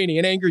John Chaney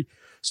and angry.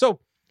 So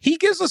he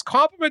gives this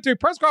complimentary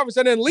press conference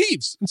and then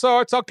leaves. And so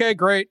it's okay,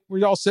 great.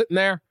 We're all sitting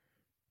there.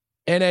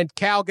 And then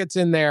Cal gets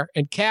in there.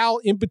 And Cal,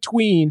 in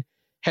between,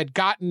 had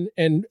gotten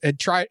and had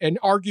tried and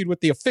argued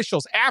with the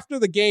officials after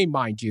the game,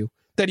 mind you,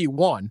 that he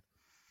won.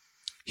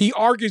 He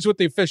argues with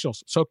the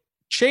officials. So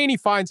Chaney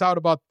finds out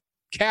about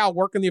Cal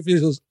working the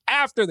officials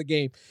after the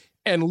game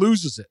and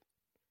loses it.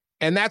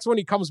 And that's when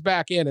he comes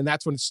back in, and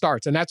that's when it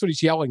starts. And that's what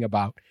he's yelling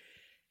about.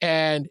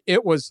 And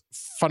it was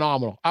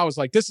phenomenal. I was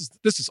like, this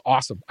is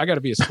awesome. I got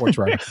to be a sports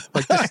writer.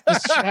 Like,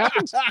 this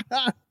happens.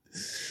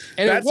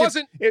 And it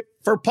wasn't...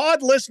 for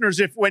pod listeners,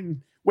 if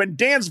when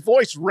Dan's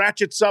voice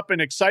ratchets up in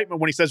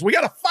excitement when he says, we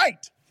got to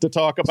fight to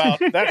talk about,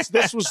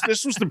 this was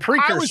the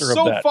precursor of that.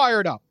 I was so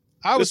fired up.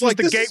 I was like,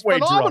 this is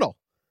phenomenal. Drug.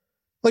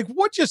 Like,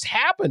 what just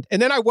happened?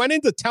 And then I went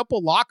into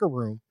Temple locker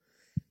room.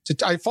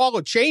 I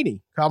followed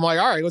Chaney. I'm like,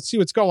 all right, let's see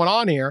what's going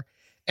on here.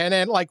 And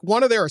then, like,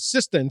 one of their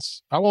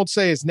assistants, I won't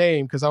say his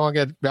name because I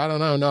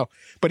don't know.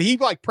 But he,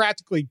 like,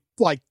 practically,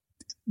 like,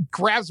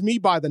 grabs me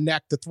by the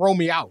neck to throw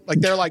me out.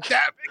 Like, they're like,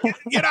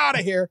 get out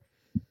of here.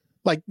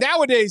 Like,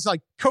 nowadays,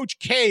 like, Coach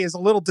K is a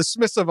little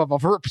dismissive of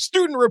a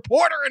student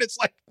reporter, and it's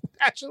like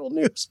national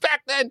news.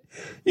 Back then,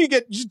 you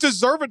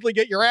deservedly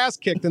get your ass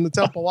kicked in the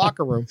Temple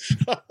locker room.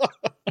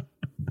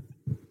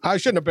 I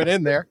shouldn't have been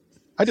in there.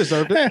 I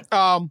deserved it.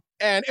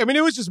 And I mean,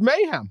 it was just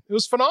mayhem. It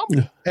was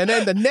phenomenal. And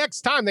then the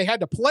next time they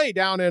had to play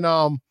down in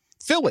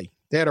Philly,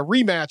 they had a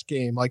rematch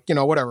game, like,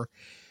 whatever,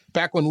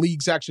 back when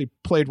leagues actually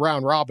played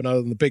round robin other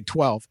than the Big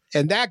 12.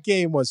 And that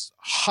game was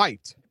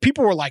hyped.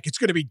 People were like, it's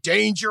going to be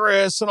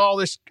dangerous and all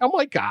this. I'm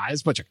like,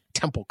 guys, a bunch of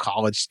Temple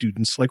College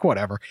students, like,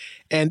 whatever.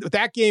 And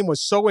that game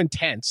was so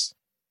intense.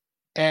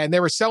 And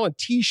they were selling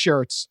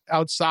T-shirts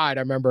outside,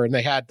 I remember, and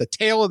they had the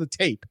tail of the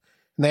tape.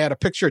 And they had a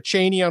picture of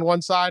Chaney on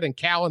one side and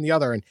Cal on the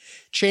other. And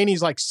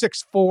Chaney's like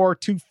 6'4",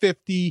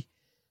 250.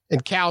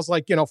 And Cal's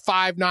like,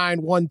 5'9",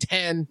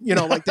 110.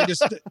 Like they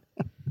just,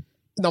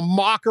 the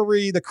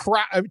mockery, the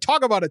crowd.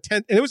 Talk about a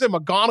tent. And it was in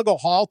McGonigal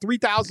Hall,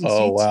 3,000 seats.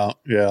 Oh, wow.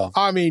 Yeah.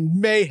 I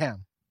mean,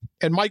 mayhem.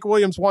 And Mike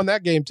Williams won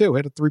that game too.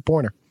 Hit a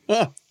 3-pointer.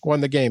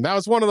 Won the game. That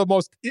was one of the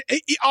most,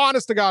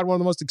 honest to God, one of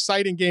the most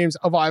exciting games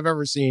I've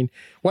ever seen.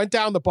 Went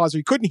down the buzzer.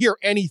 You couldn't hear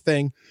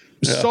anything.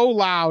 It was so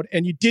loud.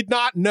 And you did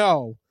not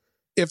know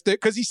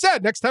because he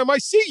said, next time I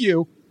see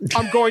you,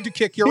 I'm going to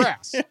kick your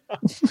ass.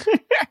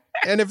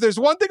 And if there's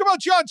one thing about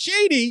John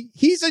Chaney,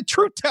 he's a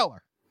truth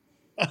teller.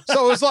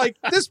 So it was like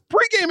this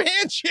pregame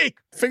handshake.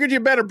 Figured you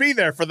better be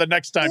there for the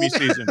next time he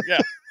sees him.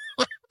 Yeah.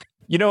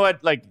 You know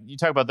what? Like, you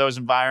talk about those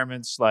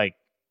environments, like,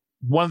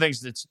 one of the things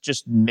that's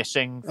just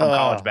missing from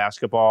college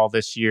basketball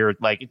this year,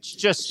 like, it's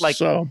just like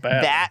so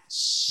bad. That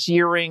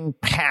searing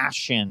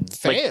passion.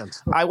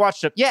 Fans. Like, I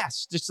watched it.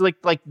 Yes. Just like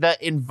the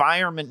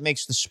environment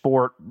makes the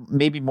sport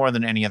maybe more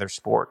than any other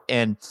sport.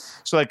 And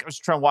so, like, I was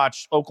trying to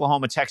watch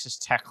Oklahoma, Texas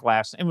Tech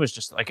last, and it was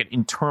just like an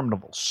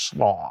interminable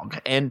slog.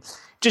 And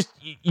just,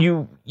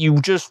 you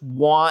just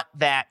want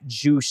that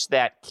juice,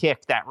 that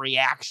kick, that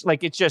reaction.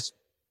 Like, it's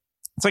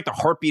like the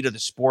heartbeat of the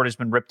sport has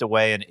been ripped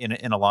away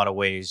in a lot of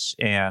ways.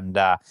 And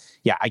I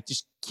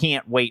just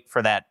can't wait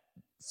for that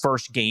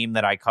first game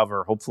that I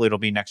cover. Hopefully it'll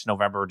be next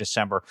November or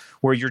December,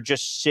 where you're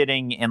just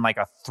sitting in like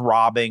a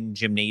throbbing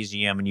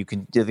gymnasium and you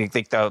can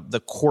think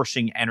the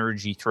coursing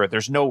energy through it.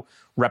 There's no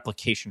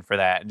replication for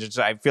that. And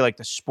I feel like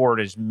the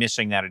sport is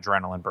missing that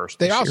adrenaline burst.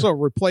 They also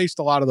replaced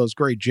a lot of those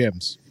great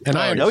gyms. And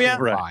I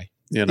understand why.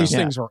 These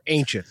things are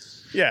ancient.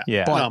 Yeah.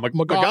 But no,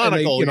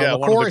 McGonigal,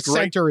 McCorris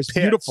Center is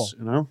beautiful.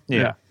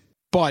 Yeah.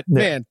 But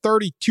man,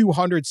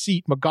 3,200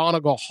 seat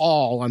McGonigal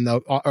Hall on the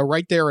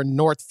right there in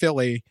North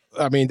Philly.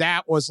 I mean,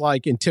 that was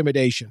like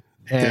intimidation.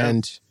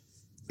 And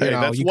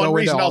that's you one go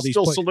reason into I'll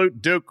still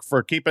salute Duke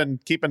for keeping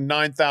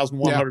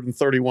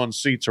 9,131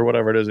 seats or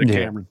whatever it is at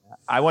Cameron.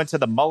 I went to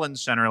the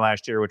Mullins Center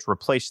last year, which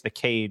replaced the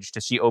Cage, to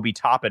see Obi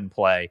Toppin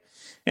play.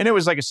 And it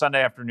was like a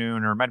Sunday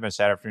afternoon, or it might have been a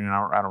Saturday afternoon.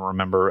 I don't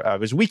remember. It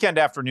was weekend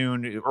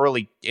afternoon,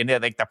 early. And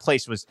like the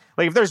place was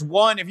like, if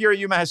you're a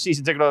UMass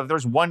season ticket, if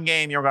there's one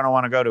game you're going to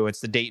want to go to, it's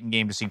the Dayton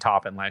game to see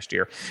Toppin last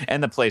year.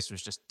 And the place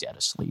was just dead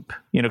asleep,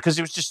 because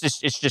it was just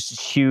it's just this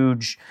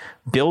huge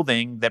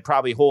building that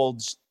probably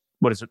holds,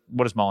 what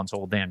does Mullins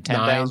hold, Dan?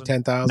 10,000?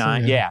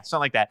 10,000. Yeah,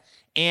 something like that.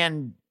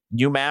 And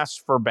UMass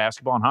for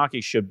basketball and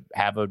hockey should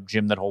have a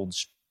gym that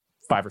holds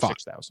 5,000 or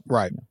 6,000.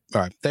 Right.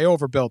 Right. They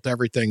overbuilt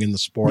everything in the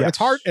sport. Yes. It's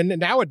hard. And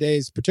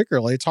nowadays,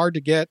 particularly, it's hard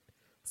to get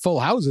full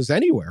houses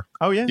anywhere.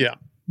 Oh, yeah. Yeah.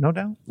 No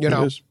doubt.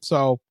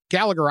 So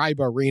Gallagher-Iba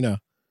Arena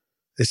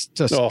is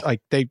just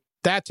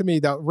that to me,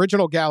 the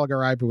original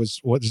Gallagher-Iba was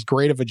as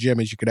great of a gym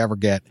as you could ever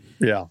get.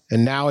 Yeah.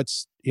 And now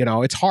it's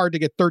hard to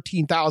get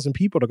 13,000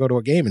 people to go to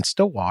a game in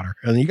Stillwater.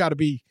 And you got to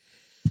be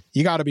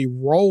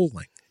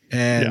rolling.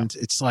 And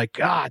it's like,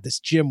 God, this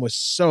gym was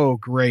so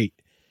great.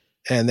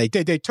 And they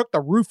took the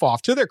roof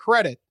off. To their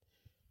credit,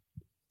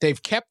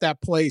 they've kept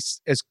that place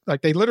as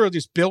like they literally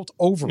just built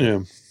over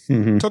it.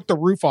 Mm-hmm. Took the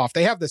roof off.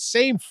 They have the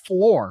same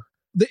floor.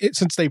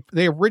 Since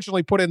they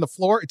originally put in the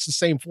floor, it's the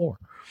same floor.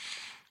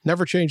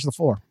 Never changed the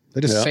floor. They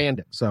just sand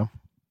it. So,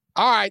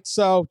 all right.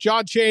 So,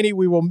 John Chaney,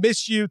 we will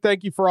miss you.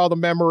 Thank you for all the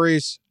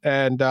memories.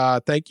 And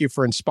thank you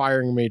for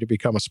inspiring me to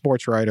become a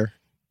sports writer.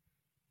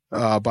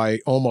 by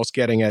almost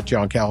getting at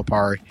John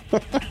Calipari.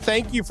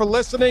 Thank you for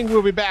listening.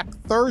 We'll be back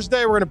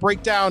Thursday. We're going to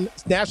break down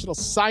National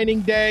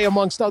Signing Day,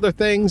 amongst other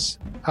things.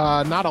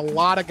 Not a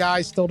lot of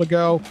guys still to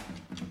go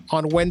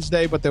on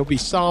Wednesday, but there'll be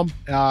some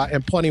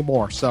and plenty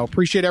more. So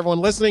appreciate everyone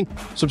listening.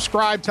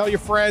 Subscribe, tell your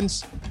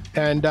friends,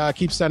 and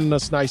keep sending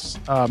us nice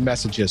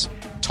messages.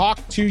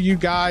 Talk to you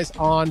guys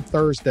on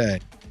Thursday.